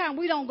lives, sometimes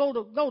we don't go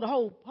the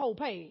whole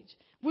page.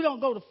 We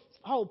don't go the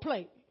whole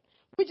plate.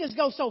 We just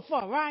go so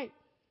far, right?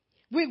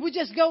 We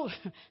just go,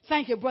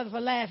 thank you, brother,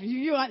 for laughing.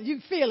 You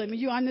feeling me.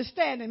 You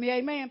understanding me.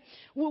 Amen.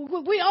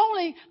 We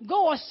only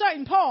go a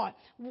certain part.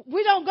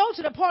 We don't go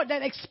to the part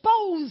that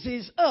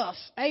exposes us.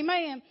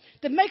 Amen.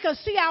 To make us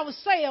see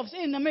ourselves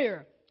in the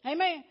mirror.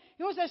 Amen.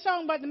 You know what's that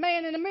song about the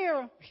man in the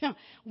mirror?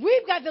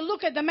 We've got to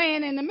look at the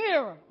man in the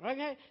mirror.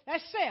 Okay?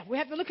 That's self. We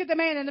have to look at the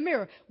man in the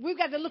mirror. We've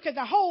got to look at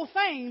the whole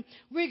thing,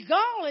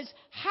 regardless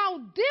how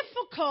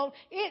difficult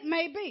it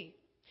may be.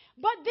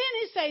 But then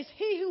it says,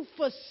 he who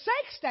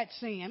forsakes that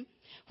sin,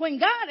 when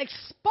God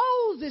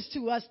exposes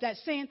to us that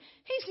sin,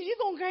 he said, you're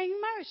going to gain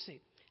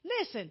mercy.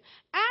 Listen,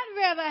 I'd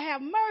rather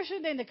have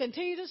mercy than to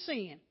continue to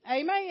sin.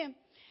 Amen.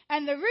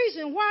 And the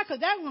reason why, because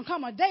there's going to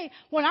come a day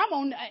when I'm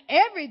on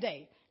every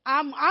day.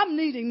 I'm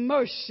needing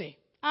mercy.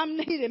 I'm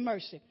needing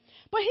mercy.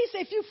 But he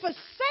said, if you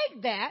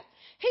forsake that,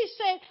 he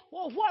said,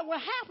 well, what will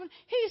happen?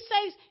 He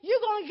says, you're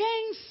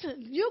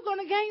going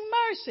to gain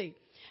mercy.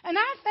 And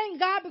I thank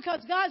God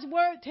because God's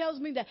word tells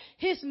me that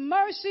his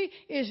mercy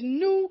is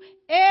new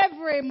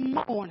every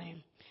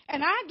morning.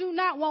 And I do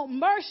not want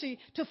mercy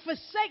to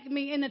forsake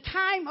me in the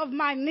time of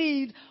my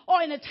need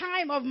or in the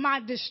time of my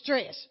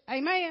distress.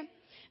 Amen.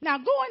 Now,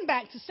 going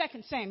back to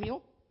 2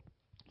 Samuel,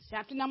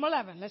 chapter number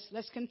 11.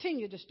 Let's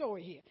continue the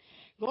story here.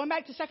 Going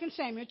back to 2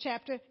 Samuel,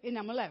 chapter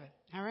number 11.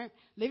 All right?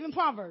 Leaving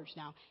Proverbs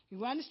now.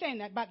 You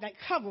understand that about that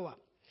cover up.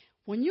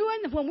 When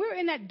we're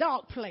in that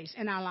dark place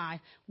in our life,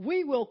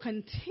 we will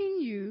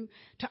continue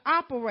to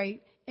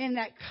operate in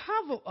that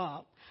cover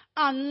up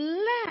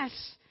unless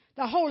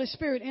the Holy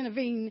Spirit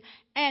intervenes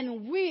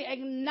and we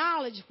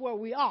acknowledge where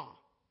we are.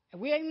 If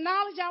we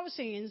acknowledge our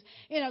sins,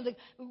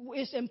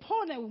 it's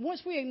important that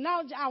once we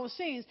acknowledge our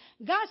sins,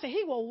 God said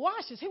he will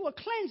wash us. He will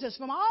cleanse us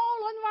from all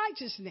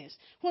unrighteousness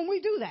when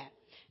we do that.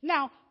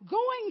 Now,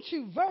 going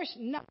to verse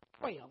number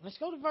 12. Let's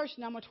go to verse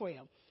number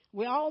 12.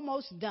 We're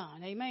almost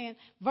done. Amen.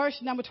 Verse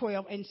number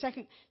 12 in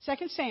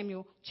 2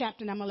 Samuel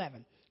chapter number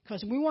 11.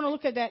 Because we want to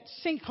look at that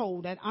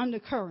sinkhole, that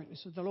undercurrent,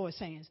 is what the Lord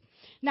says.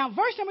 Now,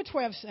 verse number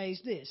 12 says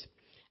this.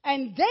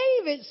 And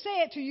David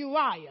said to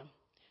Uriah,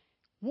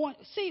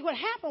 see, what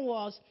happened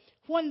was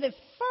when the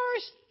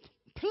first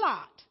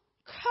plot,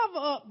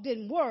 cover up,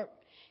 didn't work,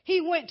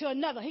 he went to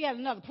another. He had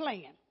another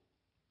plan.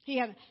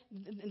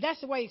 That's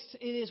the way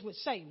it is with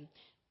Satan.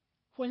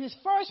 When his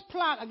first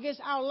plot against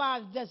our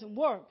lives doesn't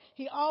work,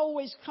 he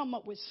always come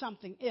up with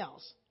something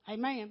else.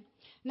 Amen.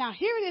 Now,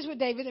 here it is with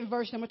David in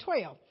verse number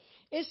 12.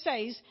 It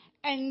says,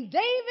 and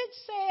David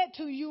said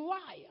to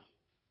Uriah,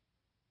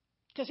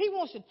 because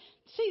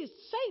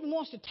Satan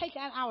wants to take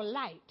out our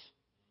light.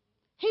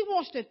 He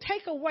wants to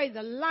take away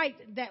the light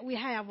that we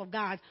have of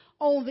God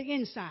on the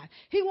inside.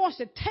 He wants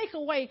to take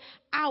away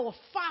our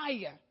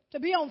fire, to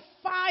be on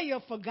fire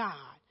for God.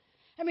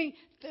 I mean,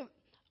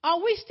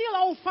 are we still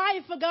on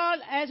fire for God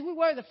as we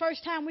were the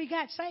first time we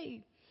got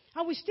saved?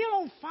 Are we still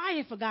on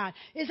fire for God?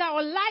 Is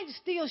our light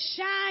still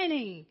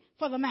shining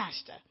for the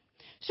Master?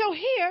 So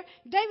here,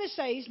 David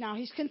says, now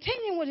he's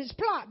continuing with his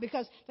plot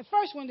because the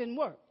first one didn't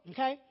work,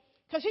 okay?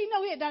 Because he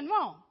knew he had done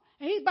wrong,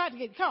 and he's about to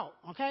get caught,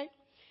 okay?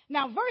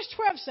 Now, verse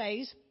 12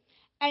 says,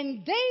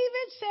 and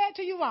David said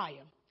to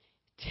Uriah,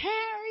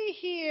 tarry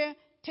here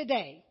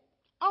today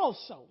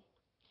also,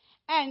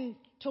 and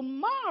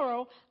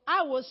tomorrow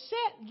I will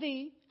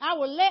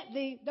let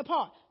thee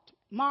depart.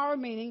 Tomorrow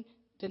meaning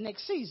the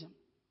next season.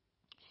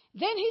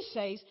 Then he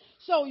says,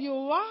 so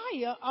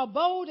Uriah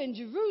abode in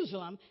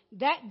Jerusalem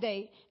that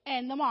day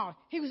and the morrow.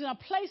 He was in a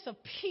place of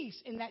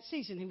peace in that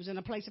season. He was in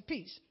a place of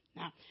peace.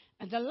 Now,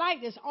 and the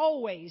light is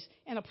always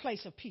in a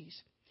place of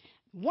peace.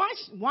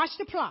 Watch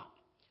the plot.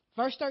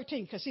 Verse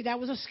 13, because see, that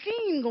was a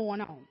scheme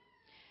going on.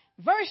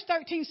 Verse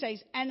 13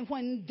 says, and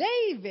when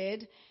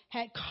David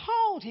had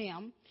called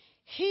him,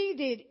 he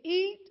did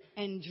eat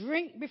and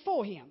drink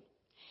before him.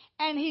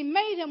 And he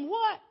made him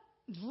what?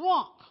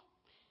 Drunk.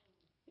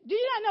 Do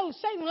you not know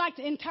Satan likes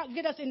to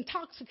get us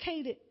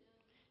intoxicated?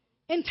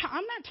 I'm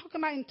not talking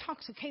about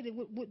intoxicated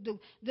with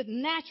the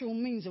natural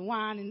means of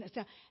wine and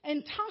stuff.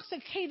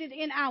 Intoxicated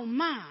in our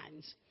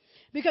minds.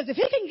 Because if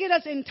he can get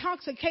us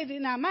intoxicated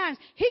in our minds,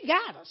 he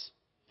got us.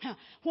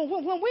 When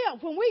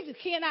we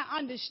cannot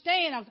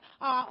understand,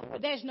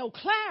 there's no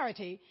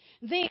clarity,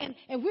 then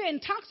if we're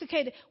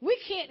intoxicated, we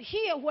can't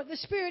hear what the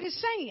Spirit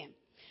is saying.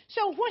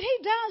 So what he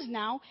does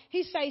now,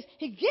 he says,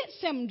 he gets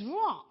him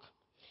drunk.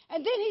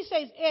 And then he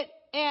says,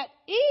 at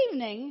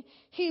evening,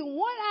 he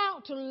went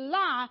out to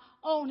lie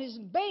on his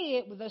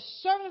bed with the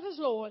servant of his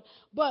Lord,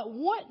 but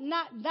went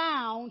not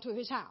down to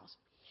his house.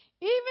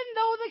 Even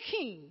though the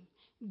king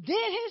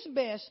did his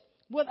best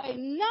with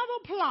another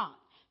plot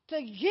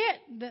to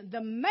get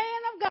the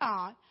man of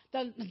God,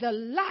 the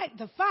light,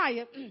 the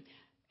fire,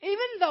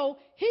 even though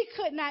he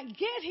could not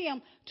get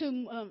him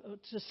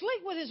to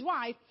sleep with his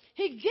wife,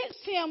 he gets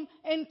him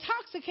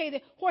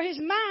intoxicated where his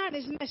mind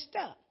is messed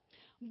up.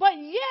 But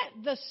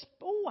yet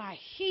I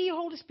hear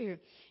Holy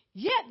Spirit.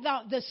 Yet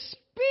the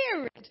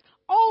Spirit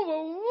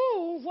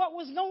overruled what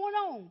was going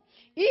on.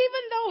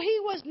 Even though he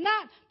was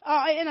not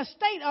in a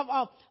state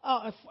of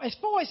as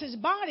far as his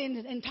body in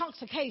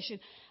intoxication,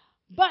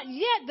 But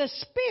yet the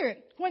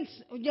spirit, when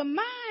your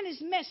mind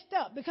is messed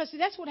up, because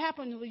that's what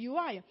happened with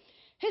Uriah.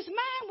 His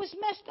mind was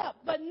messed up,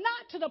 but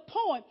not to the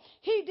point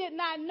he did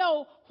not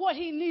know what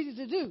he needed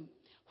to do.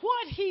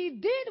 What he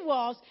did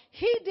was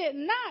he did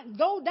not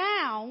go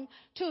down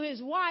to his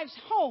wife's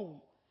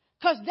home,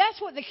 because that's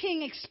what the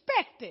king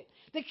expected.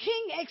 The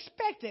king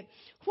expected.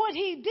 What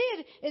he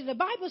did is the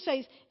Bible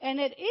says, and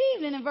at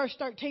evening, in verse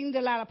 13,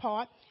 the latter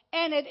part,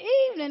 and at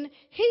evening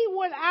he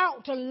went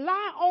out to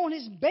lie on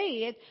his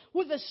bed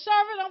with the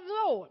servant of the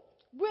Lord,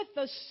 with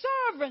the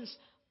servants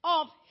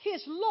of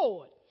his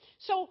Lord.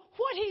 So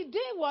what he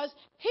did was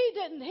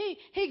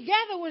he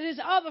gathered with his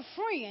other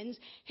friends.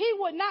 He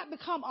would not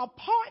become a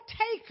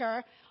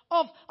partaker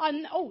of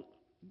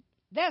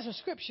there's a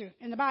scripture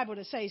in the Bible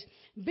that says,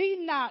 be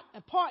not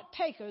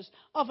partakers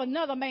of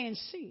another man's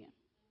sin.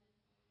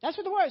 That's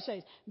what the word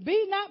says.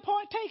 Be not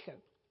partaker.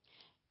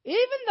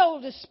 Even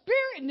though the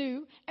spirit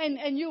knew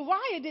and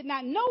Uriah did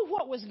not know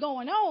what was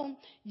going on,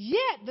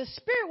 yet the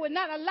spirit would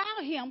not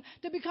allow him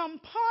to become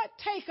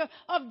partaker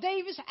of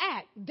David's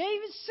act,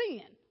 David's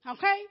sin.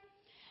 Okay?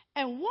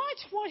 And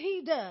watch what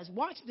he does.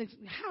 Watch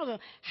how the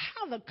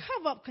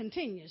cover-up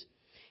continues.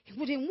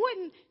 Satan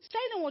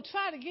will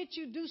try to get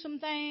you to do some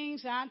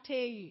things, I tell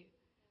you.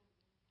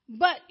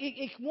 But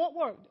it won't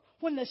work.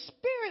 When the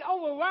spirit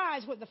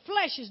overrides what the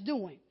flesh is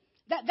doing,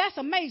 that's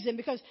amazing,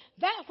 because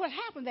that's what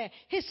happened there.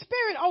 His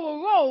spirit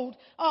overrode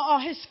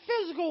his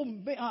physical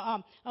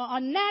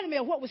anatomy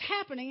of what was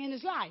happening in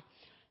his life.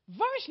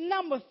 Verse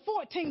number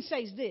 14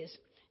 says this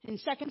in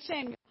 2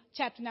 Samuel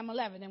chapter number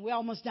 11, and we're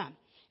almost done.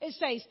 It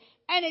says,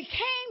 and it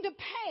came to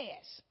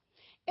pass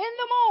in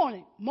the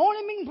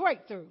morning means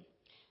breakthrough,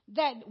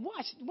 that,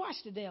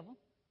 watch the devil,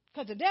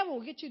 because the devil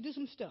will get you to do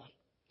some stuff.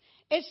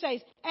 It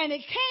says, and it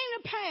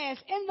came to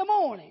pass in the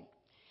morning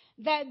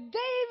that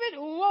David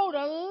wrote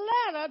a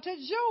letter to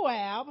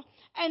Joab,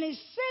 and he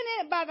sent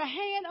it by the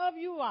hand of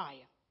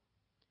Uriah.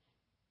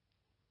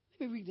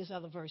 Let me read this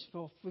other verse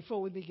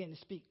before we begin to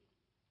speak.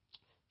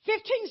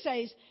 15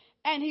 says,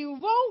 and he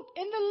wrote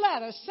in the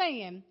letter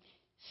saying,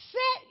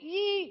 set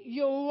ye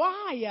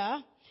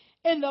Uriah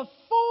in the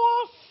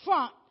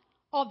forefront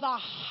of the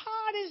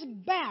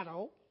hottest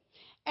battle,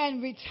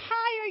 and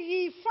retire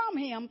ye from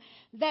him,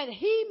 that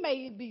he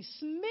may be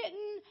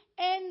smitten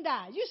and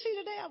die. You see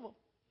the devil?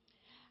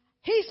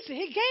 He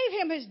gave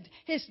him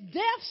his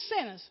death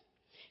sentence.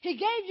 He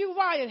gave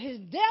Uriah his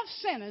death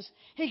sentence.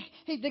 David,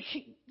 the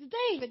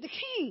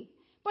king,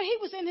 but he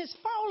was in his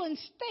fallen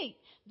state.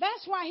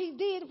 That's why he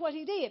did what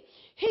he did.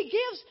 He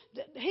gives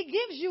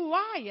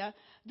Uriah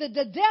the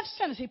death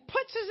sentence. He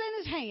puts it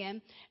in his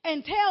hand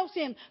and tells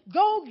him,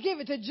 go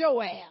give it to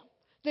Joab,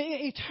 the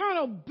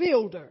eternal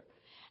builder.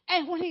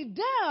 And when he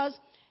does,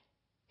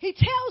 he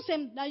tells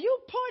him, now you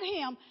put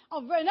him,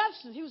 in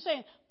essence, he was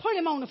saying, put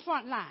him on the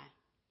front line.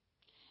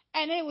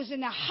 And it was in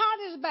the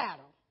hottest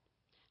battle.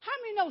 How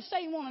many know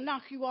Satan want to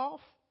knock you off?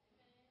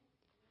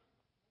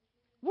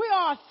 We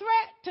are a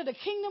threat to the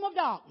kingdom of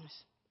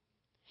darkness.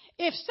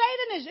 If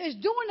Satan is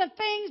doing the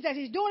things that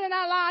he's doing in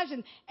our lives,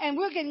 and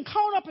we're getting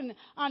caught up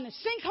on the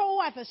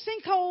sinkhole after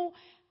sinkhole,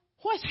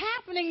 what's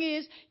happening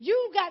is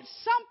you've got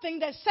something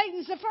that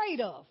Satan's afraid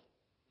of.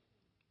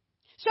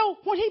 So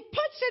when he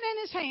puts it in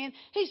his hand,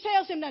 he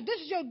tells him, now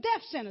this is your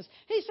death sentence.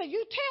 He said,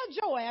 you tell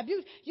Joab,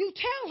 you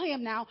tell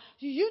him now,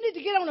 you need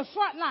to get on the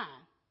front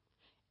line.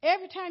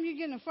 Every time you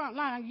get in the front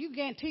line, you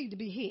guaranteed to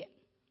be hit.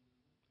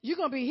 You're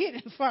going to be hit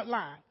in the front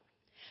line.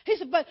 He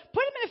said, but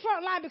put him in the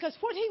front line, because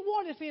what he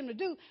wanted for him to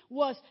do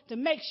was to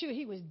make sure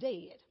he was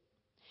dead.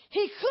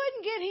 He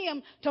couldn't get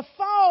him to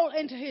fall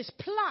into his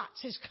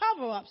plots, his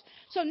cover-ups.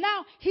 So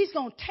now he's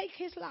going to take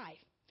his life.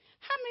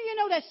 How many of you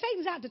know that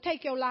Satan's out to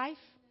take your life?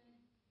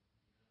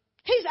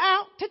 He's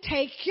out to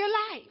take your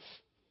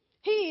life.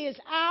 He is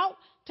out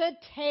to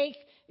take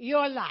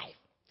your life.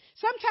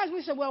 Sometimes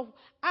we say, well,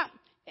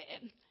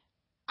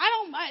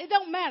 it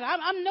don't matter.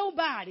 I'm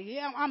nobody.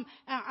 I'm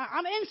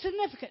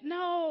insignificant.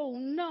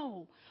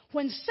 No.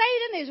 When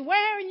Satan is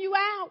wearing you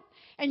out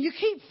and you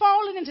keep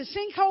falling into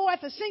sinkhole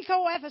after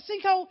sinkhole after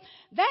sinkhole,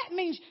 that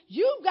means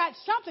you've got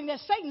something that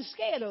Satan's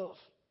scared of.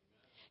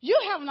 You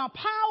have a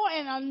power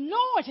and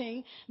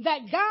anointing that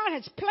God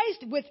has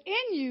placed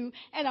within you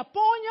and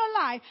upon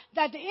your life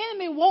that the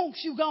enemy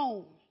wants you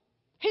gone.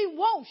 He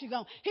wants you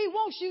gone. He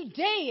wants you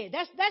dead.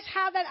 That's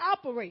how that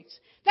operates.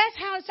 That's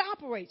how it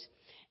operates.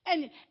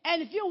 And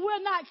if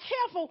we're not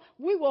careful,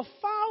 we will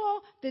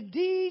follow the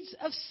deeds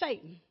of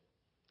Satan.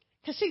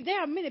 Because, see, there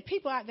are many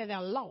people out there that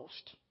are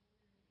lost.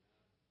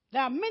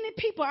 There are many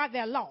people out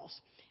there lost.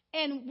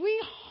 And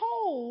we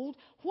hold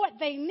what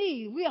they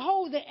need. We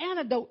hold the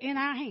antidote in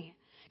our hand.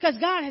 Because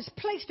God has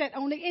placed that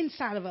on the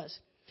inside of us.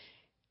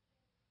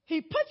 He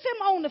puts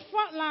him on the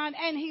front line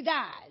and he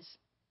dies.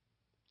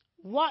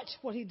 Watch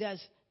what he does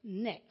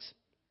next.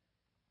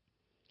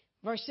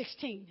 Verse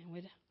 16.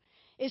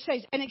 It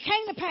says, and it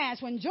came to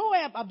pass when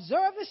Joab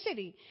observed the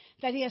city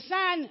that he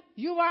assigned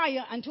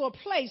Uriah unto a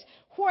place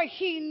where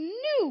he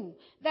knew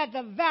that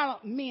the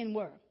valiant men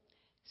were.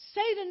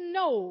 Satan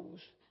knows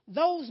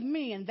those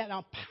men that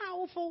are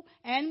powerful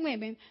and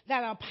women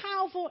that are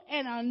powerful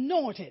and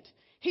anointed.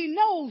 He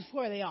knows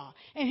where they are,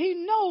 and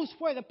he knows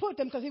where to put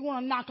them because he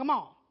wants to knock them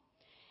off.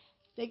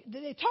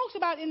 It talks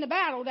about in the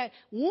battle that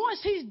once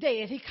he's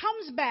dead, he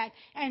comes back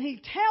and he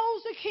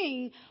tells the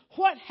king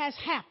what has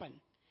happened.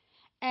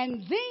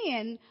 And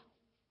then,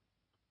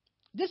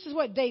 this is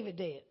what David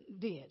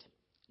did.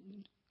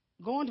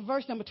 Going to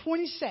verse number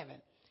 27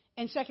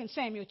 in 2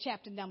 Samuel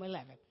chapter number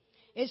 11.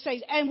 It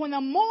says, and when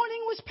the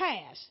morning was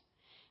past,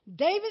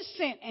 David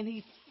sent and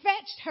he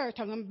fetched her,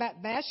 talking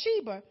about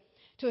Bathsheba,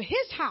 to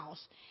his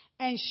house,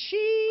 and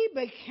she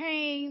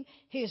became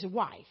his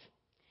wife.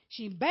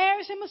 She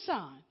bears him a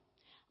son.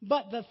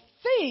 But the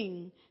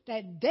thing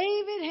that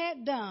David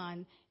had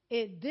done,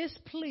 it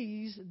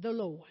displeased the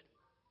Lord.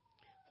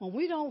 When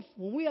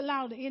we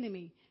allow the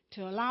enemy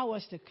to allow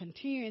us to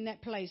continue in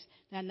that place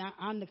that's not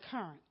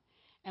undercurrent,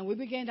 and we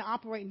begin to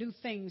operate new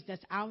things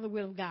that's out of the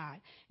will of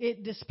God,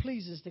 it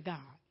displeases the God.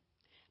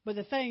 But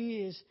the thing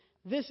is,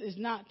 this is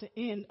not the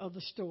end of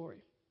the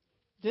story.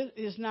 This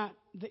is not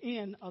the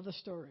end of the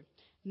story.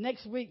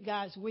 Next week,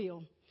 God's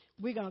will,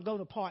 we're going to go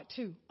to part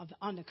 2 of the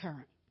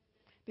undercurrent.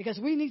 Because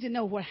we need to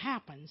know what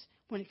happens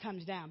when it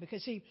comes down.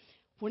 Because, see,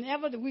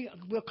 whenever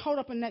we're caught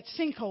up in that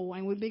sinkhole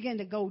and we begin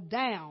to go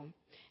down,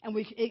 and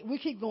we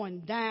keep going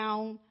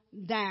down,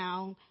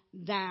 down,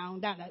 down,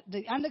 down.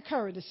 The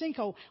undercurrent, the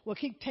sinkhole, will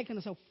keep taking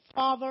us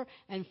farther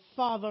and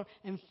farther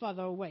and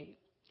farther away.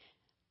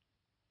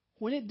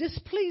 When it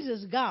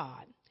displeases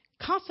God,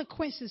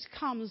 consequences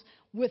comes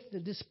with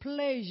the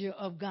displeasure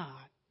of God.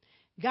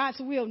 God's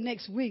will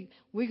next week,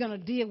 we're going to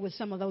deal with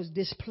some of those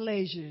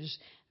displeasures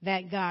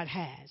that God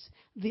has.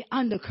 The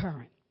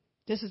undercurrent.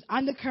 This is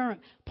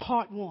undercurrent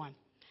part 1.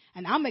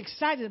 And I'm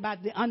excited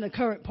about the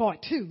undercurrent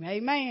part 2.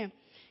 Amen.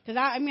 Because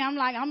I'm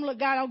like,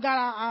 God, oh God,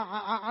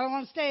 I don't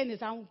understand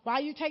this. Why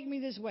you take me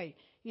this way?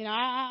 You know,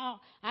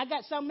 I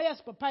got something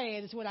else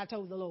prepared, is what I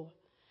told the Lord.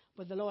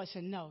 But the Lord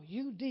said, no,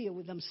 you deal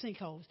with them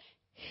sinkholes.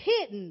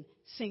 Hidden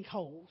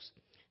sinkholes.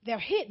 They're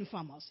hidden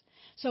from us.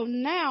 So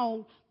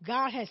now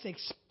God has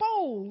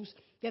exposed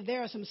that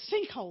there are some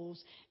sinkholes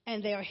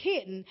and they're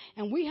hidden,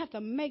 and we have to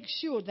make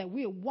sure that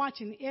we are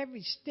watching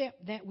every step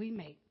that we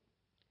make.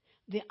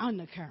 The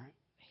undercurrent.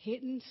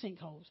 Hidden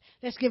sinkholes.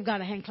 Let's give God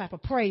a hand clap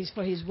of praise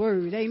for his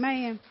word.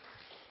 Amen.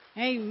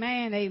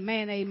 Amen.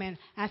 Amen. Amen.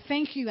 I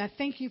thank you. I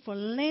thank you for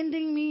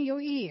lending me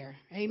your ear.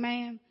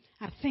 Amen.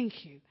 I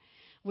thank you.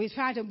 We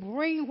try to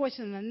bring what's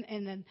in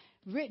the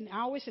written.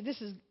 I always say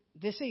this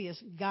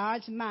is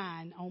God's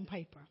mind on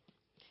paper.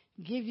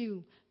 Give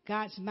you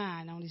God's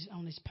mind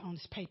on this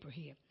paper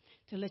here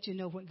to let you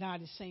know what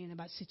God is saying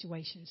about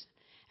situations.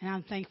 And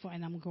I'm thankful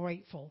and I'm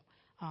grateful.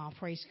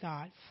 Praise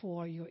God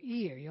for your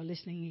ear, your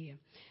listening ear.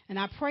 And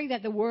I pray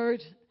that the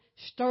word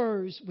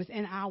stirs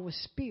within our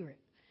spirit.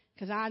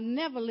 Because I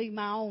never leave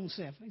my own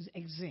self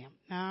exempt.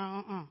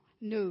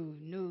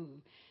 No.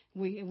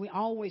 We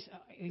always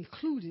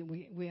included.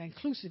 We are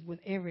inclusive with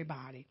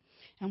everybody.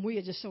 And we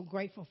are just so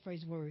grateful for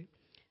his word.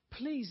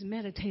 Please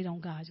meditate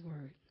on God's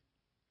word.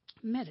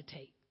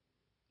 Meditate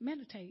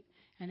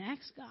and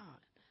ask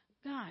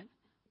God,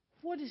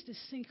 what is the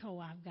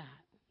sinkhole I've got?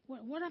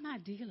 What am I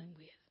dealing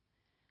with?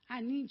 I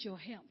need your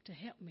help to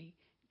help me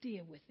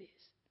deal with this.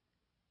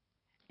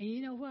 And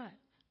you know what?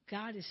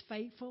 God is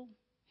faithful.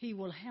 He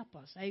will help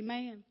us.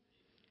 Amen.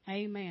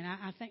 Amen.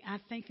 I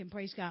thank and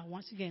praise God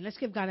once again. Let's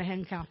give God a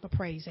hand clap of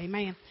praise.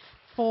 Amen.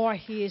 For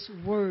his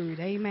word.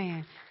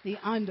 Amen. The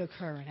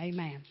undercurrent.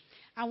 Amen.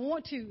 I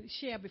want to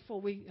share before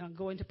we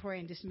go into prayer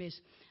and dismiss.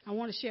 I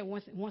want to share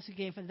once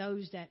again for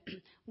those that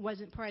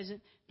wasn't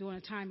present during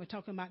the time we're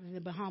talking about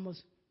the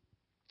Bahamas.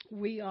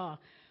 We are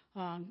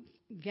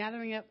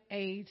gathering up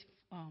aid,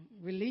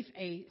 relief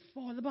aid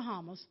for the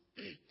Bahamas.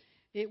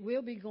 It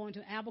will be going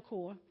to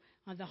Albacore,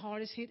 the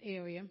hardest hit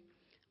area.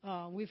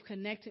 We've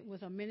connected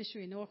with a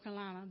ministry in North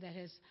Carolina that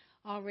has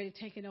already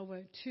taken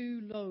over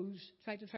 2 loads, tractor